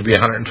can live to be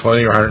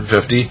 120 or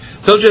 150,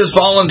 they'll just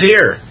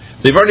volunteer.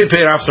 They've already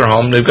paid off their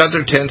home. They've got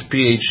their 10th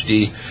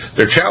PhD.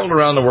 They're traveled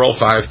around the world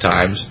 5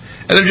 times,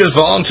 and they're just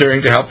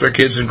volunteering to help their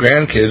kids and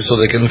grandkids so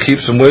they can keep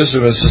some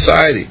wisdom in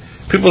society."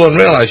 People don't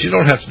realize you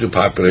don't have to do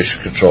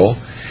population control,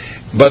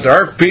 but there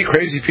are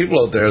crazy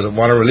people out there that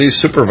want to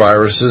release super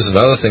viruses and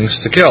other things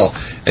to kill.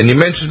 And you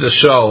mentioned a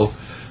show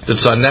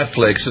that's on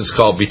Netflix. It's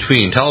called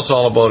Between. Tell us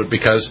all about it,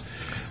 because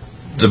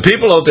the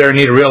people out there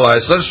need to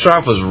realize, let's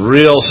start with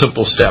real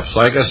simple steps.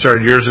 Like I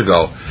started years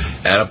ago,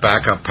 add up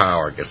backup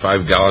power, get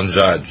 5-gallon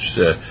jugs.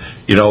 I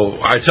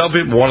tell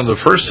people, one of the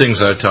first things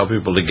I tell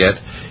people to get,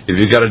 if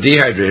you've got a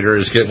dehydrator,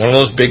 is get one of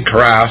those big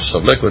carafes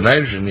of liquid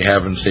nitrogen you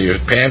have in, say, your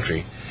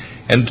pantry.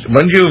 And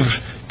when you've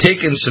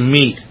taken some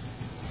meat,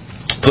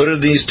 put it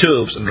in these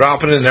tubes and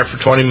drop it in there for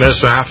 20 minutes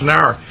to half an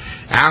hour.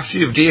 After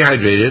you've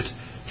dehydrated,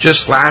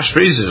 just flash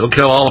freeze it. It'll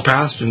kill all the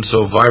pathogens,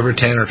 so 5 or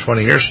 10 or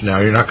 20 years from now,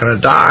 you're not going to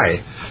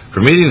die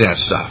from eating that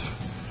stuff.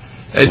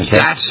 It's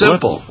that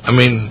simple. I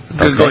mean,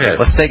 go ahead.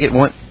 Let's take it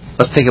one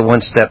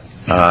step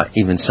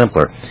even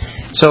simpler.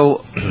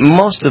 So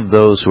most of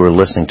those who are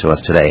listening to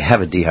us today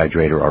have a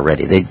dehydrator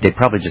already. They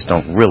probably just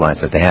don't realize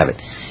that they have it.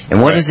 And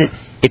what is it?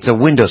 It's a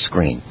window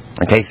screen.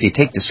 Okay, so you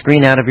take the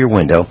screen out of your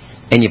window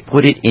and you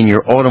put it in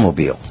your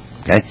automobile.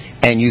 Okay,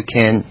 and you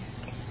can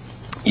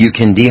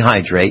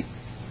dehydrate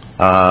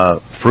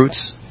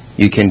fruits.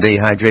 You can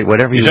dehydrate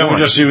whatever you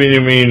want. You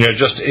mean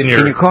just in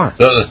your car?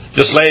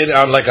 Just lay it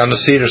on the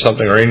seat or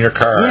something, or in your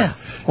car. Yeah.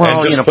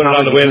 Well, and just put it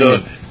on the window.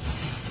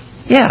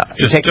 Yeah.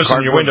 Just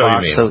in your window,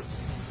 box, you mean? So,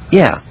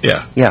 yeah.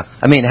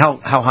 I mean, how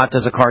hot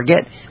does a car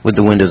get with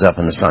the windows up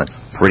in the sun?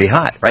 Pretty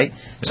hot, right?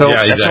 So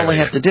that's all they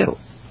have to do.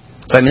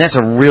 So I mean, that's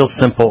a real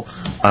simple,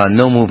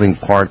 no moving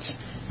parts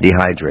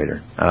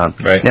dehydrator.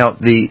 Right. Now,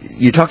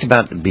 you talked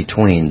about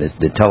Between,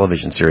 the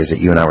television series that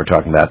you and I were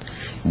talking about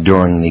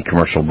during the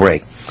commercial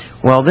break.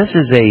 Well, this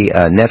is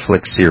a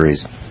Netflix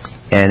series,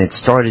 and it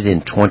started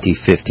in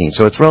 2015,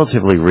 so it's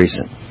relatively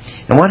recent.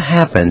 And what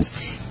happens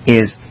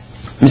is,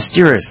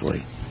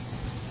 mysteriously,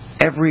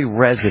 every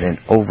resident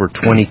over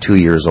 22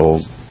 years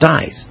old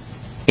dies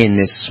in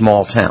this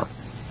small town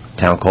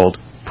called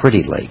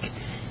Pretty Lake.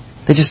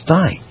 They just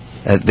die.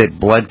 The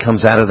blood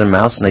comes out of their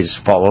mouths, and they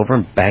just fall over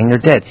and bang, they're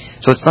dead.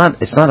 So it's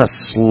not a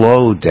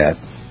slow death;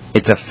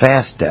 it's a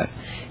fast death.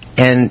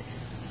 And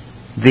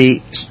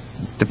the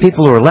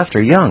people who are left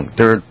are young.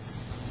 They're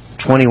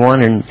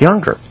 21 and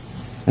younger.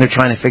 And they're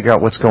trying to figure out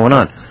what's going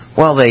on.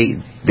 Well,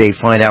 they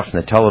find out from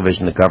the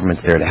television the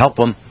government's there to help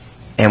them.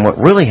 And what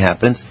really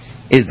happens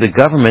is the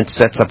government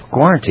sets up a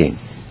quarantine.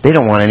 They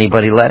don't want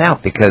anybody let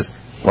out because,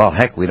 well,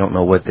 heck, we don't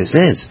know what this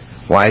is.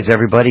 Why is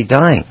everybody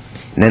dying?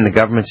 And then the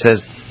government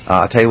says,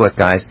 I'll tell you what,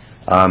 guys,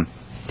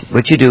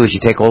 what you do is you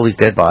take all these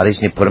dead bodies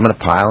and you put them in a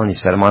pile and you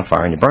set them on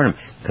fire and you burn them.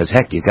 Because,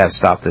 heck, you've got to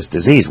stop this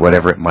disease,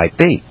 whatever it might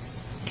be.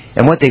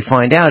 And what they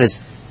find out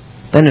is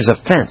then there's a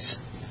fence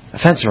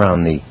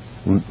around the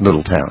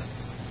little town.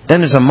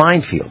 Then there's a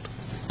minefield.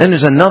 Then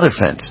there's another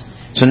fence.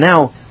 So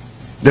now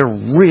they're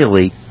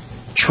really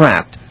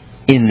trapped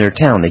in their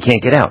town. They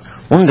can't get out.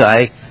 One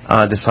guy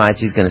decides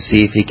he's going to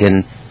see if he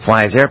can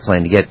fly his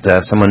airplane to get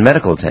someone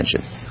medical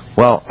attention.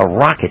 Well, a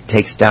rocket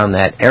takes down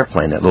that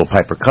airplane, that little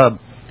Piper Cub,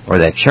 or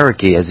that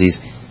Cherokee, as he's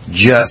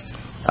just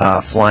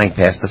flying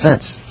past the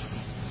fence.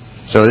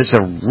 So this is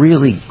a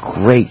really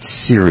great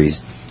series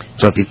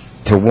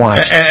to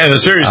watch. And the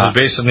series is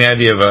based on the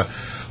idea of a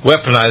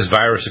weaponized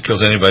virus that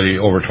kills anybody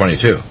over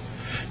 22.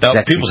 Now,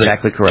 That's people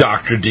exactly say, correct.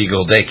 Dr.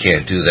 Deagle, they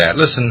can't do that.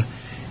 Listen,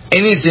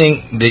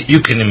 anything that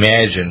you can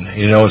imagine,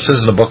 it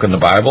says in the book in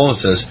the Bible,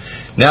 it says,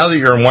 now that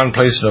you're in one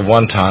place and of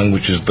one tongue,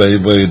 which is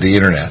basically the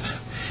internet,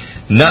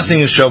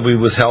 nothing shall be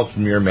withheld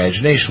from your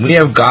imagination. We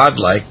have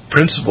God-like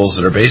principles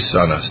that are based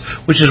on us,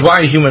 which is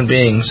why human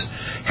beings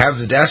have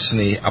the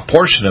destiny, a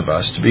portion of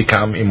us, to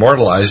become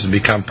immortalized and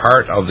become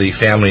part of the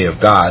family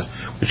of God,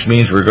 which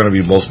means we're going to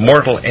be both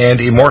mortal and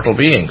immortal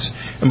beings.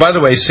 And by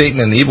the way, Satan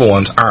and the evil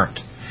ones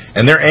aren't.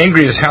 And they're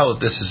angry as hell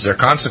that this is their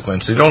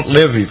consequence. They don't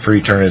live for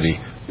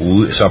eternity.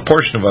 So a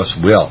portion of us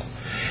will.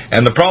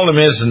 And the problem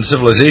is, in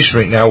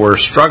civilization right now, we're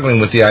struggling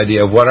with the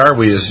idea of what are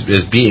we as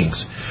beings.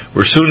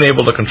 We're soon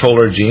able to control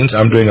our genes.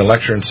 I'm doing a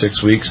lecture in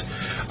 6 weeks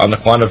on the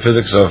quantum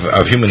physics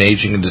of human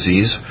aging and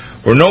disease.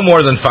 We're no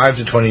more than 5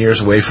 to 20 years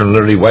away from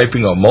literally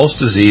wiping out most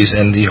disease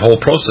and the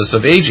whole process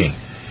of aging.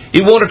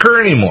 It won't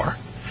occur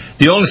anymore.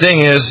 The only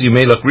thing is, you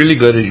may look really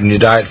good when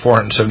you die at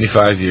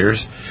 475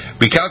 years.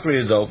 We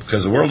calculated, though,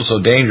 because the world is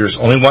so dangerous,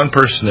 only one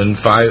person in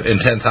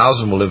 10,000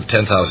 will live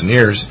 10,000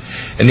 years,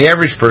 and the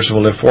average person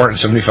will live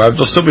 475.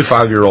 There'll still be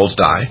 5-year-olds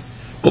die,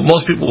 but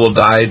most people will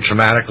die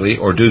traumatically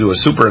or due to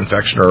a super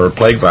infection or a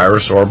plague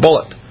virus or a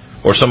bullet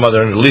or some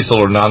other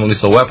lethal or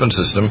non-lethal weapon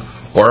system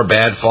or a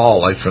bad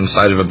fall, like from the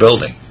side of a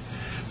building.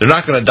 They're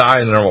not going to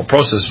die in the normal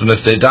process, and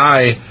if they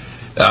die,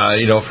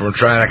 from a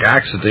traumatic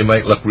accident, they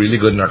might look really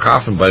good in their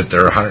coffin, but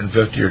they're 150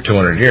 or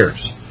 200 years.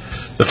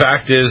 The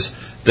fact is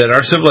that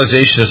our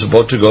civilization is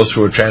about to go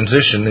through a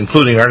transition,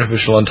 including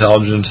artificial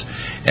intelligence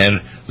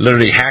and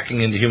literally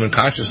hacking into human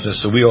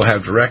consciousness, so we will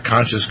have direct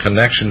conscious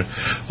connection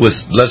with,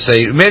 let's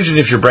say, imagine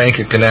if your brain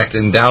could connect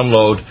and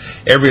download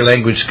every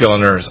language skill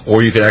on Earth,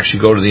 or you could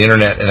actually go to the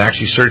internet and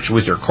actually search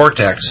with your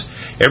cortex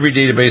every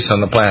database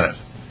on the planet.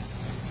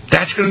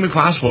 That's going to be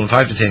possible in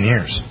 5 to 10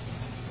 years.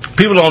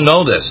 People don't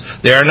know this.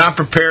 They are not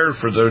prepared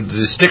for the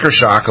sticker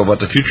shock of what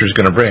the future is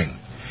going to bring.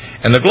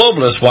 And the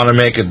globalists want to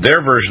make it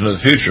their version of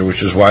the future, which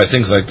is why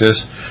things like this,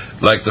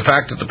 like the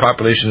fact that the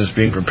population is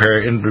being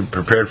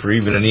prepared for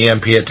even an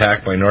EMP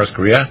attack by North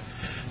Korea.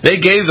 They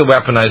gave the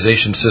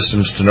weaponization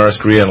systems to North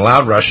Korea and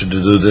allowed Russia to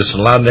do this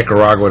and allowed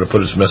Nicaragua to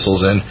put its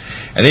missiles in.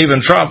 And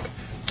even Trump,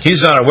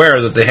 he's not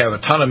aware that they have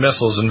a ton of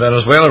missiles in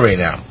Venezuela right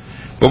now.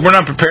 But we're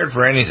not prepared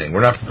for anything.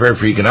 We're not prepared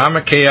for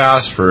economic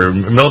chaos, for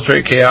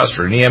military chaos,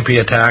 for an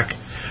EMP attack.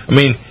 I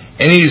mean,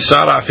 any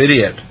sawed-off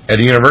idiot at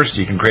a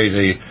university can create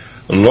a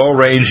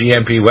low-range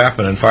EMP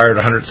weapon and fire it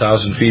 100,000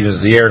 feet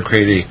into the air and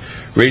create a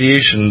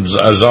radiation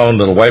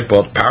zone that will wipe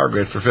out the power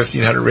grid for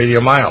 1,500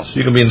 radio miles.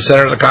 You can be in the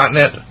center of the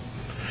continent.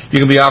 You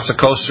can be off the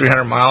coast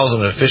 300 miles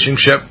on a fishing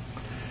ship.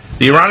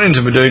 The Iranians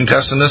have been doing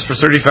testing this for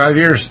 35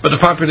 years, but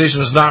the population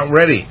is not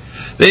ready.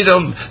 They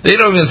don't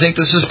even think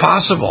this is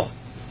possible.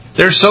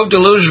 They're so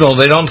delusional,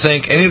 they don't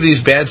think any of these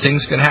bad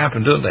things can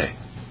happen, do they?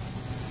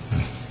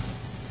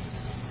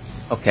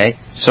 Okay,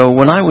 so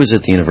when I was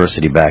at the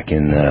university back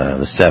in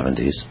the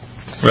 70s,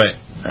 right,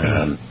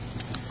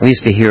 we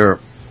used to hear,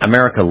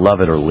 America,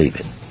 love it or leave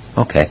it.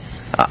 Okay,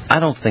 I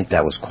don't think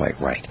that was quite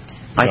right.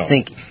 I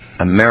think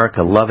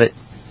America, love it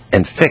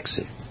and fix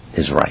it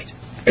is right.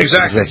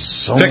 Exactly.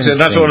 Fix it.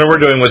 That's what we're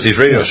doing with these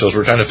radio shows.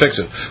 We're trying to fix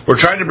it. We're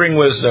trying to bring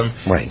wisdom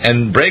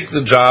and break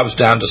the jobs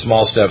down to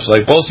small steps.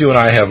 Like both you and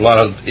I have a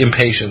lot of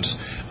impatience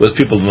with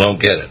people who don't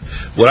get it.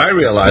 What I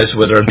realize,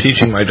 what I'm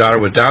teaching my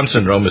daughter with Down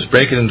syndrome, is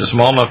break it into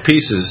small enough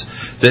pieces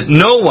that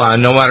no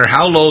one, no matter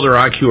how low their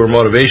IQ or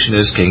motivation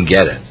is, can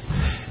get it.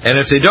 And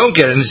if they don't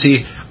get it, and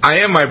see, I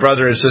am my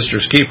brother and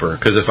sister's keeper,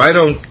 because if I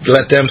don't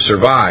let them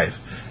survive,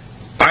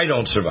 I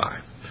don't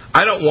survive.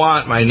 I don't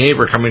want my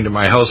neighbor coming to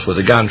my house with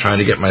a gun trying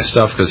to get my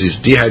stuff because he's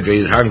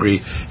dehydrated, hungry,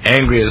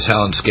 angry as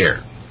hell, and scared.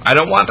 I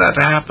don't want that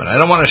to happen.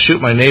 I don't want to shoot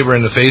my neighbor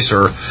in the face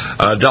or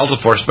a Delta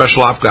Force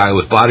special op guy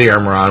with body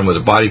armor on with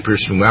a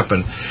body-piercing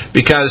weapon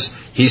because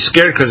he's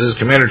scared because his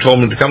commander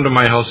told him to come to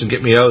my house and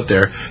get me out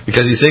there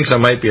because he thinks I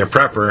might be a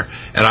prepper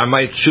and I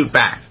might shoot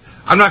back.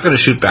 I'm not going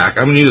to shoot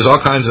back. I'm going to use all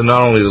kinds of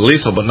not only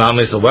lethal but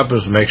non-lethal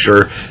weapons to make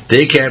sure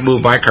they can't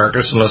move my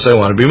carcass unless I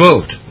want to be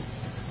moved.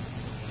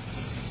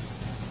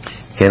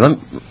 Okay,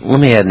 let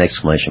me add an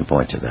exclamation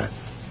point to that.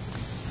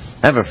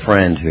 I have a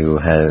friend who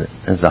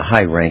is a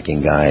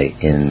high-ranking guy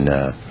in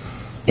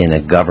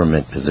a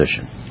government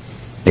position.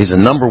 He's the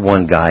number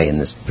one guy in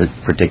this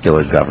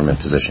particular government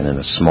position in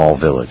a small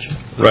village.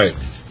 Right.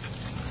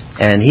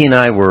 And he and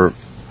I were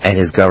at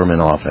his government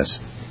office,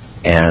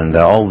 and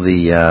all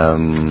the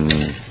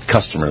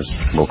customers,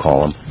 we'll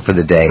call them, for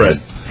the day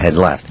had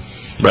left.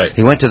 Right.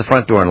 He went to the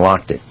front door and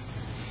locked it.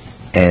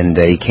 And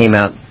he came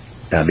out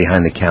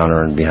behind the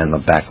counter and behind the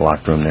back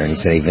locked room there, and he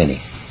said, "Hey, Vinny,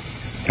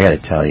 I got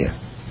to tell you,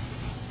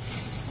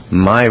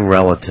 my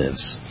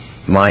relatives,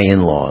 my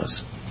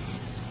in-laws,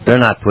 they're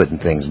not putting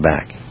things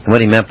back." And what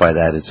he meant by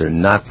that is they're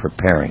not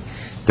preparing.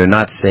 They're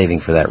not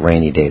saving for that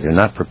rainy day. They're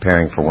not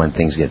preparing for when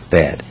things get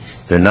bad.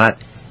 There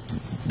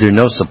are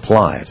no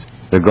supplies.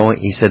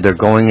 He said they're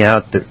going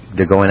out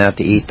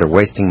to eat, they're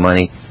wasting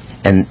money,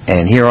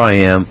 and here I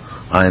am,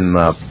 I'm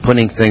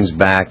putting things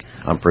back,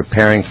 I'm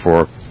preparing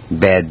for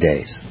bad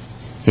days.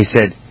 He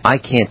said, I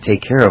can't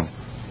take care of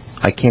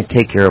I can't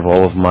take care of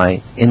all of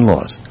my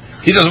in-laws.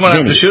 He doesn't want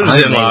to have to shoot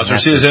his in-laws or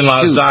see his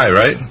in-laws die,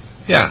 right?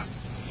 Yeah.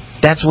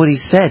 That's what he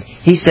said.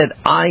 He said,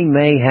 I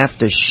may have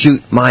to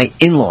shoot my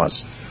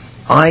in-laws.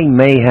 I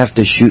may have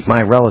to shoot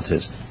my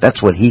relatives. That's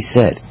what he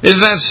said.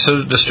 Isn't that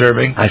so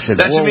disturbing? I said,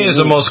 that to me is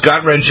the most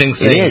gut-wrenching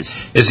thing. It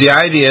is the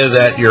idea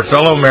that your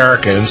fellow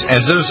Americans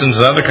and citizens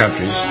in other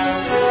countries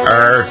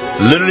are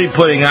literally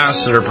putting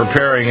us that are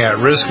preparing at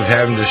risk of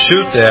having to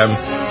shoot them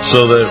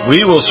so that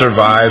we will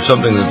survive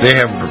something that they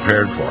haven't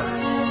prepared for.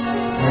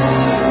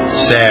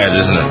 Sad,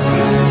 isn't it?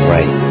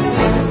 Right.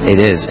 It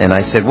is. And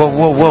I said, whoa.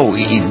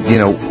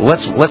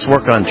 Let's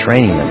work on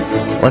training them.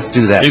 Let's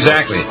do that.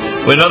 Exactly.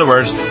 Well, in other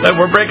words,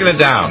 we're breaking it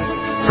down.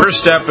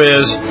 First step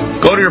is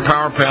go to your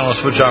power panel and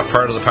switch off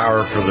part of the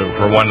power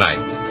for one night.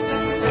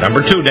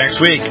 Number 2, next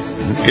week,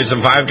 get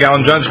some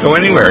 5-gallon jugs. Go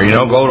anywhere.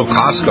 Go to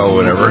Costco,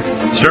 whatever.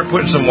 Start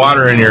putting some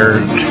water in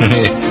your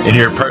in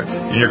your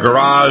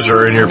garage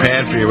or in your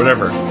pantry or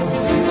whatever.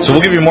 So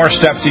we'll give you more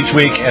steps each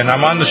week, and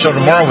I'm on the show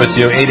tomorrow with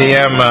you, 8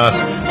 a.m.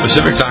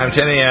 Pacific time,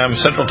 10 a.m.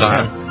 Central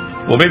time.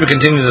 We'll maybe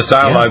continue this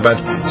dialogue, but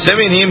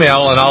send me an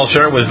email, and I'll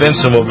share it with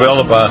Vince, and we'll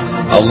build up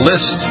a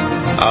list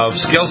of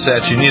skill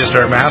sets you need to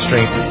start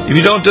mastering. If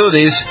you don't do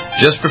these,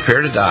 just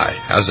prepare to die.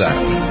 How's that?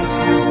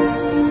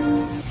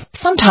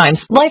 Sometimes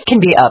life can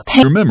be a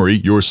pain. Your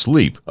memory, your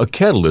sleep, a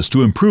catalyst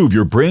to improve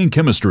your brain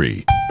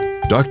chemistry.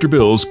 Dr.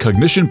 Bill's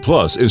Cognition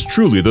Plus is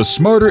truly the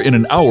smarter in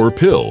an hour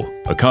pill.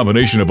 A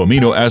combination of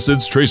amino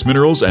acids, trace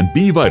minerals, and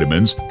B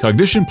vitamins,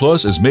 Cognition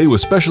Plus is made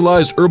with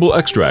specialized herbal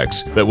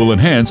extracts that will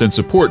enhance and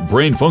support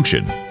brain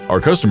function. Our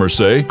customers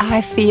say,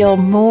 I feel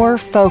more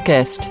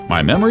focused.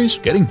 My memory's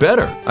getting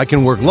better. I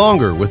can work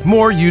longer with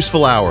more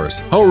useful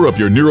hours. Power up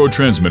your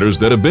neurotransmitters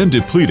that have been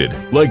depleted,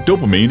 like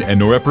dopamine and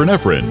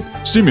norepinephrine.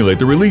 Stimulate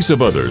the release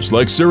of others,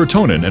 like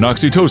serotonin and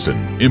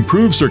oxytocin.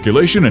 Improve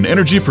circulation and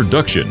energy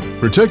production.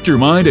 Protect your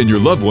mind and your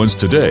loved ones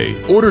today.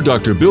 Order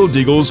Dr. Bill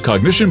Deagle's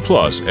Cognition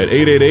Plus at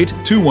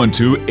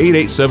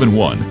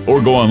 888-212-8871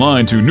 or go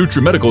online to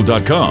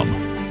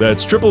NutriMedical.com.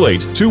 That's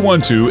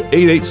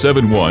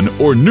 888-212-8871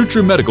 or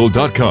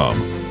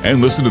NutriMedical.com.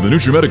 And listen to the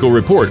NutriMedical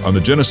Report on the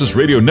Genesis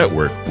Radio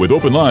Network with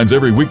open lines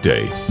every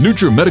weekday.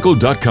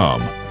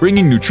 NutriMedical.com,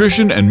 bringing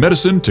nutrition and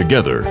medicine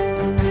together.